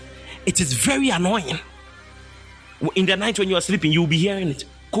 It is very annoying. In the night when you are sleeping, you will be hearing it.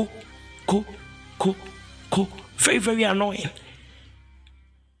 Go, go, go, go. Very, very annoying.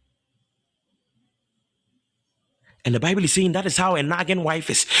 And the Bible is saying that is how a nagging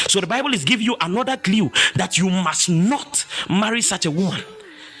wife is. So the Bible is giving you another clue that you must not marry such a woman.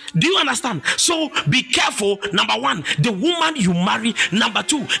 Do you understand? So be careful. Number one, the woman you marry. Number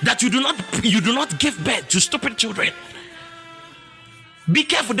two, that you do not give birth to stupid children. Be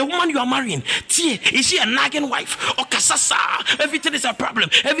careful. The woman you are marrying, is she a nagging wife? Or kasasa? Everything is a problem.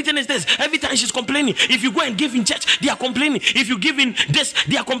 Everything is this. Every time she's complaining. If you go and give in church, they are complaining. If you give in this,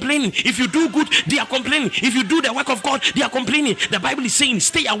 they are complaining. If you do good, they are complaining. If you do the work of God, they are complaining. The Bible is saying,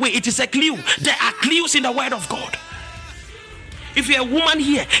 stay away. It is a clue. There are clues in the word of God. If you're a woman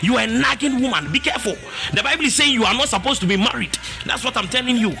here, you are a nagging woman. Be careful. The Bible is saying you are not supposed to be married. That's what I'm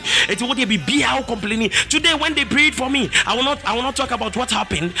telling you. It will be how complaining. Today, when they prayed for me, I will not talk about what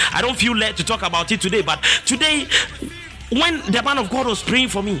happened. I don't feel led to talk about it today. But today, when the man of God was praying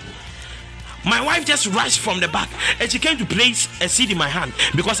for me, my wife just rushed from the back and she came to place a seed in my hand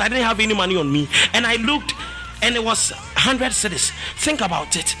because I didn't have any money on me. And I looked, and it was 100 cedis. Think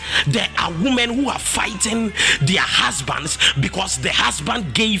about it. There are women who are fighting their husbands because the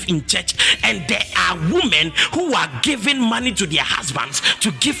husband gave in church, and there are women who are giving money to their husbands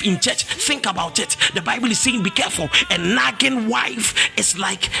to give in church. Think about it. The Bible is saying, be careful. A nagging wife is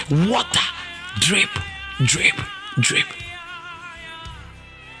like water. Drip, drip, drip.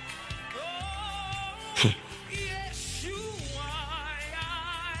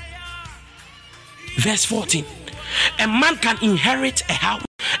 Verse 14. A man can inherit a house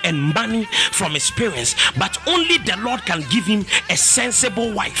and money from his parents, but only the Lord can give him a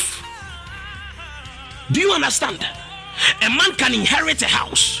sensible wife. Do you understand? A man can inherit a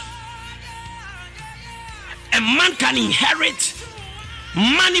house. A man can inherit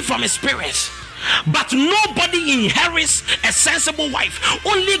money from his parents, but nobody inherits a sensible wife.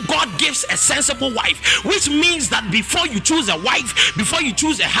 Only God gives a sensible wife, which means that before you choose a wife, before you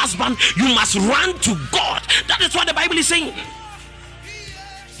choose a husband, you must run to God. That is what the Bible is saying.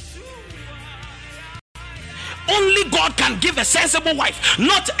 Only God can give a sensible wife,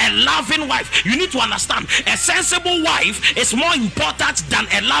 not a loving wife. You need to understand, a sensible wife is more important than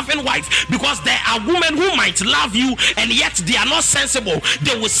a loving wife, because there are women who might love you and yet they are not sensible.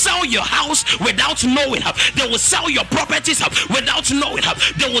 They will sell your house without knowing her. They will sell your properties without knowing her.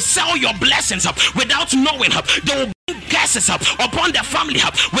 They will sell your blessings without knowing her. They will bring curses upon their family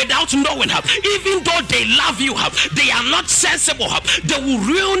without knowing her. Even though they love you, they are not sensible. They will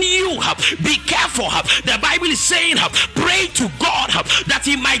ruin you. Be careful. The Bible is saying, pray to God that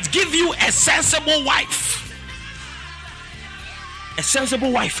he might give you a sensible wife. A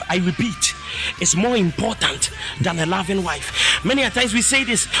sensible wife, I repeat, is more important than a loving wife. Many a times we say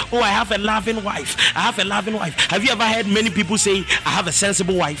this, oh, I have a loving wife. I have a loving wife. Have you ever heard many people say, I have a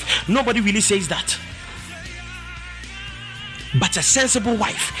sensible wife? Nobody really says that. But a sensible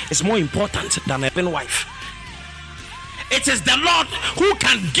wife is more important than a loving wife. It is the Lord who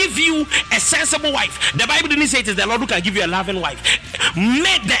can give you a sensible wife. The Bible didn't say it is the Lord who can give you a loving wife.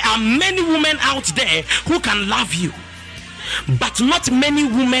 There are many women out there who can love you, but not many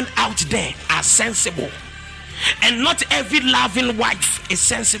women out there are sensible. And not every loving wife is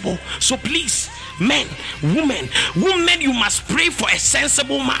sensible. So please, men, women, you must pray for a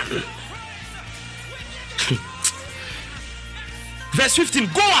sensible man. Verse 15,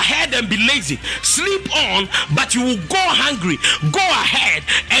 go ahead and be lazy. Sleep on, but you will go hungry. Go ahead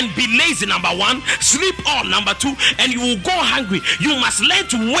and be lazy, number one. Sleep on, number two, and you will go hungry. You must learn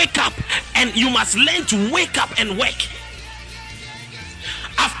to wake up, and you must learn to wake up and work.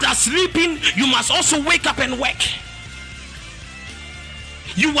 After sleeping, you must also wake up and work.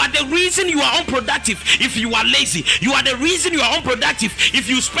 You are the reason you are unproductive if you are lazy. You are the reason you are unproductive if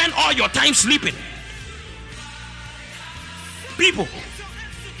you spend all your time sleeping. People,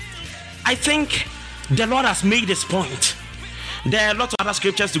 I think the Lord has made this point. There are lots of other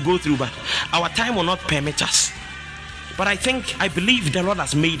scriptures to go through, but our time will not permit us. But I believe the Lord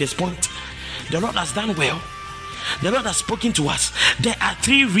has made this point. The Lord has done well. The Lord has spoken to us. There are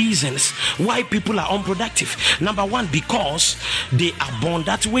 3 reasons why people are unproductive. Number 1, because they are born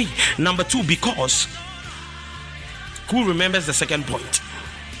that way. Number 2, because, who remembers the second point?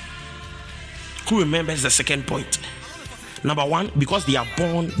 Who remembers the second point? Number 1, because they are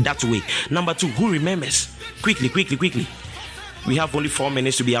born that way. Number 2, who remembers? Quickly. We have only 4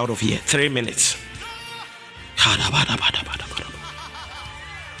 minutes to be out of here. 3 minutes.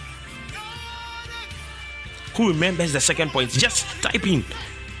 Who remembers the second point? Just type in.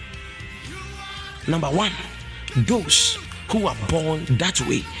 Number 1, those who are born that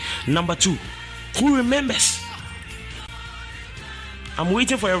way. Number 2, who remembers? I'm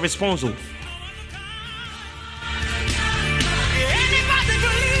waiting for a response.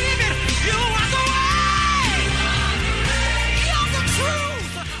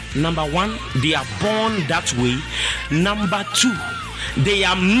 Number 1, they are born that way. Number 2, they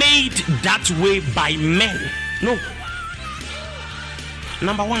are made that way by men. No.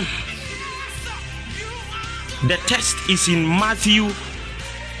 Number 1, the text is in Matthew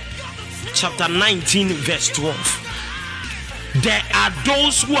chapter 19 verse 12. There are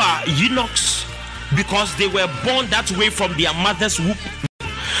those who are eunuchs because they were born that way from their mother's womb.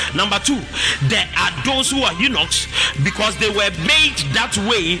 Number 2, there are those who are eunuchs because they were made that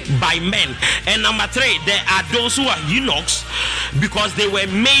way by men. And number 3, there are those who are eunuchs because they were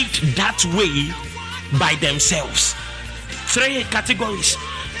made that way by themselves. 3 categories.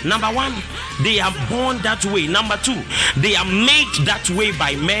 Number 1, they are born that way. Number 2, they are made that way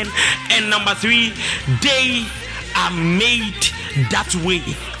by men. And number 3, they are made that way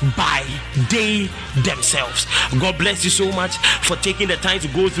by they themselves. God bless you so much for taking the time to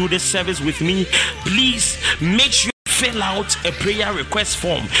go through this service with me. Please make sure you fill out a prayer request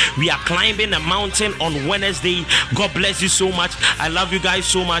form. We are climbing a mountain on Wednesday. God bless you so much. I love you guys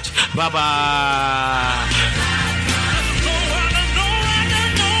so much. Bye bye.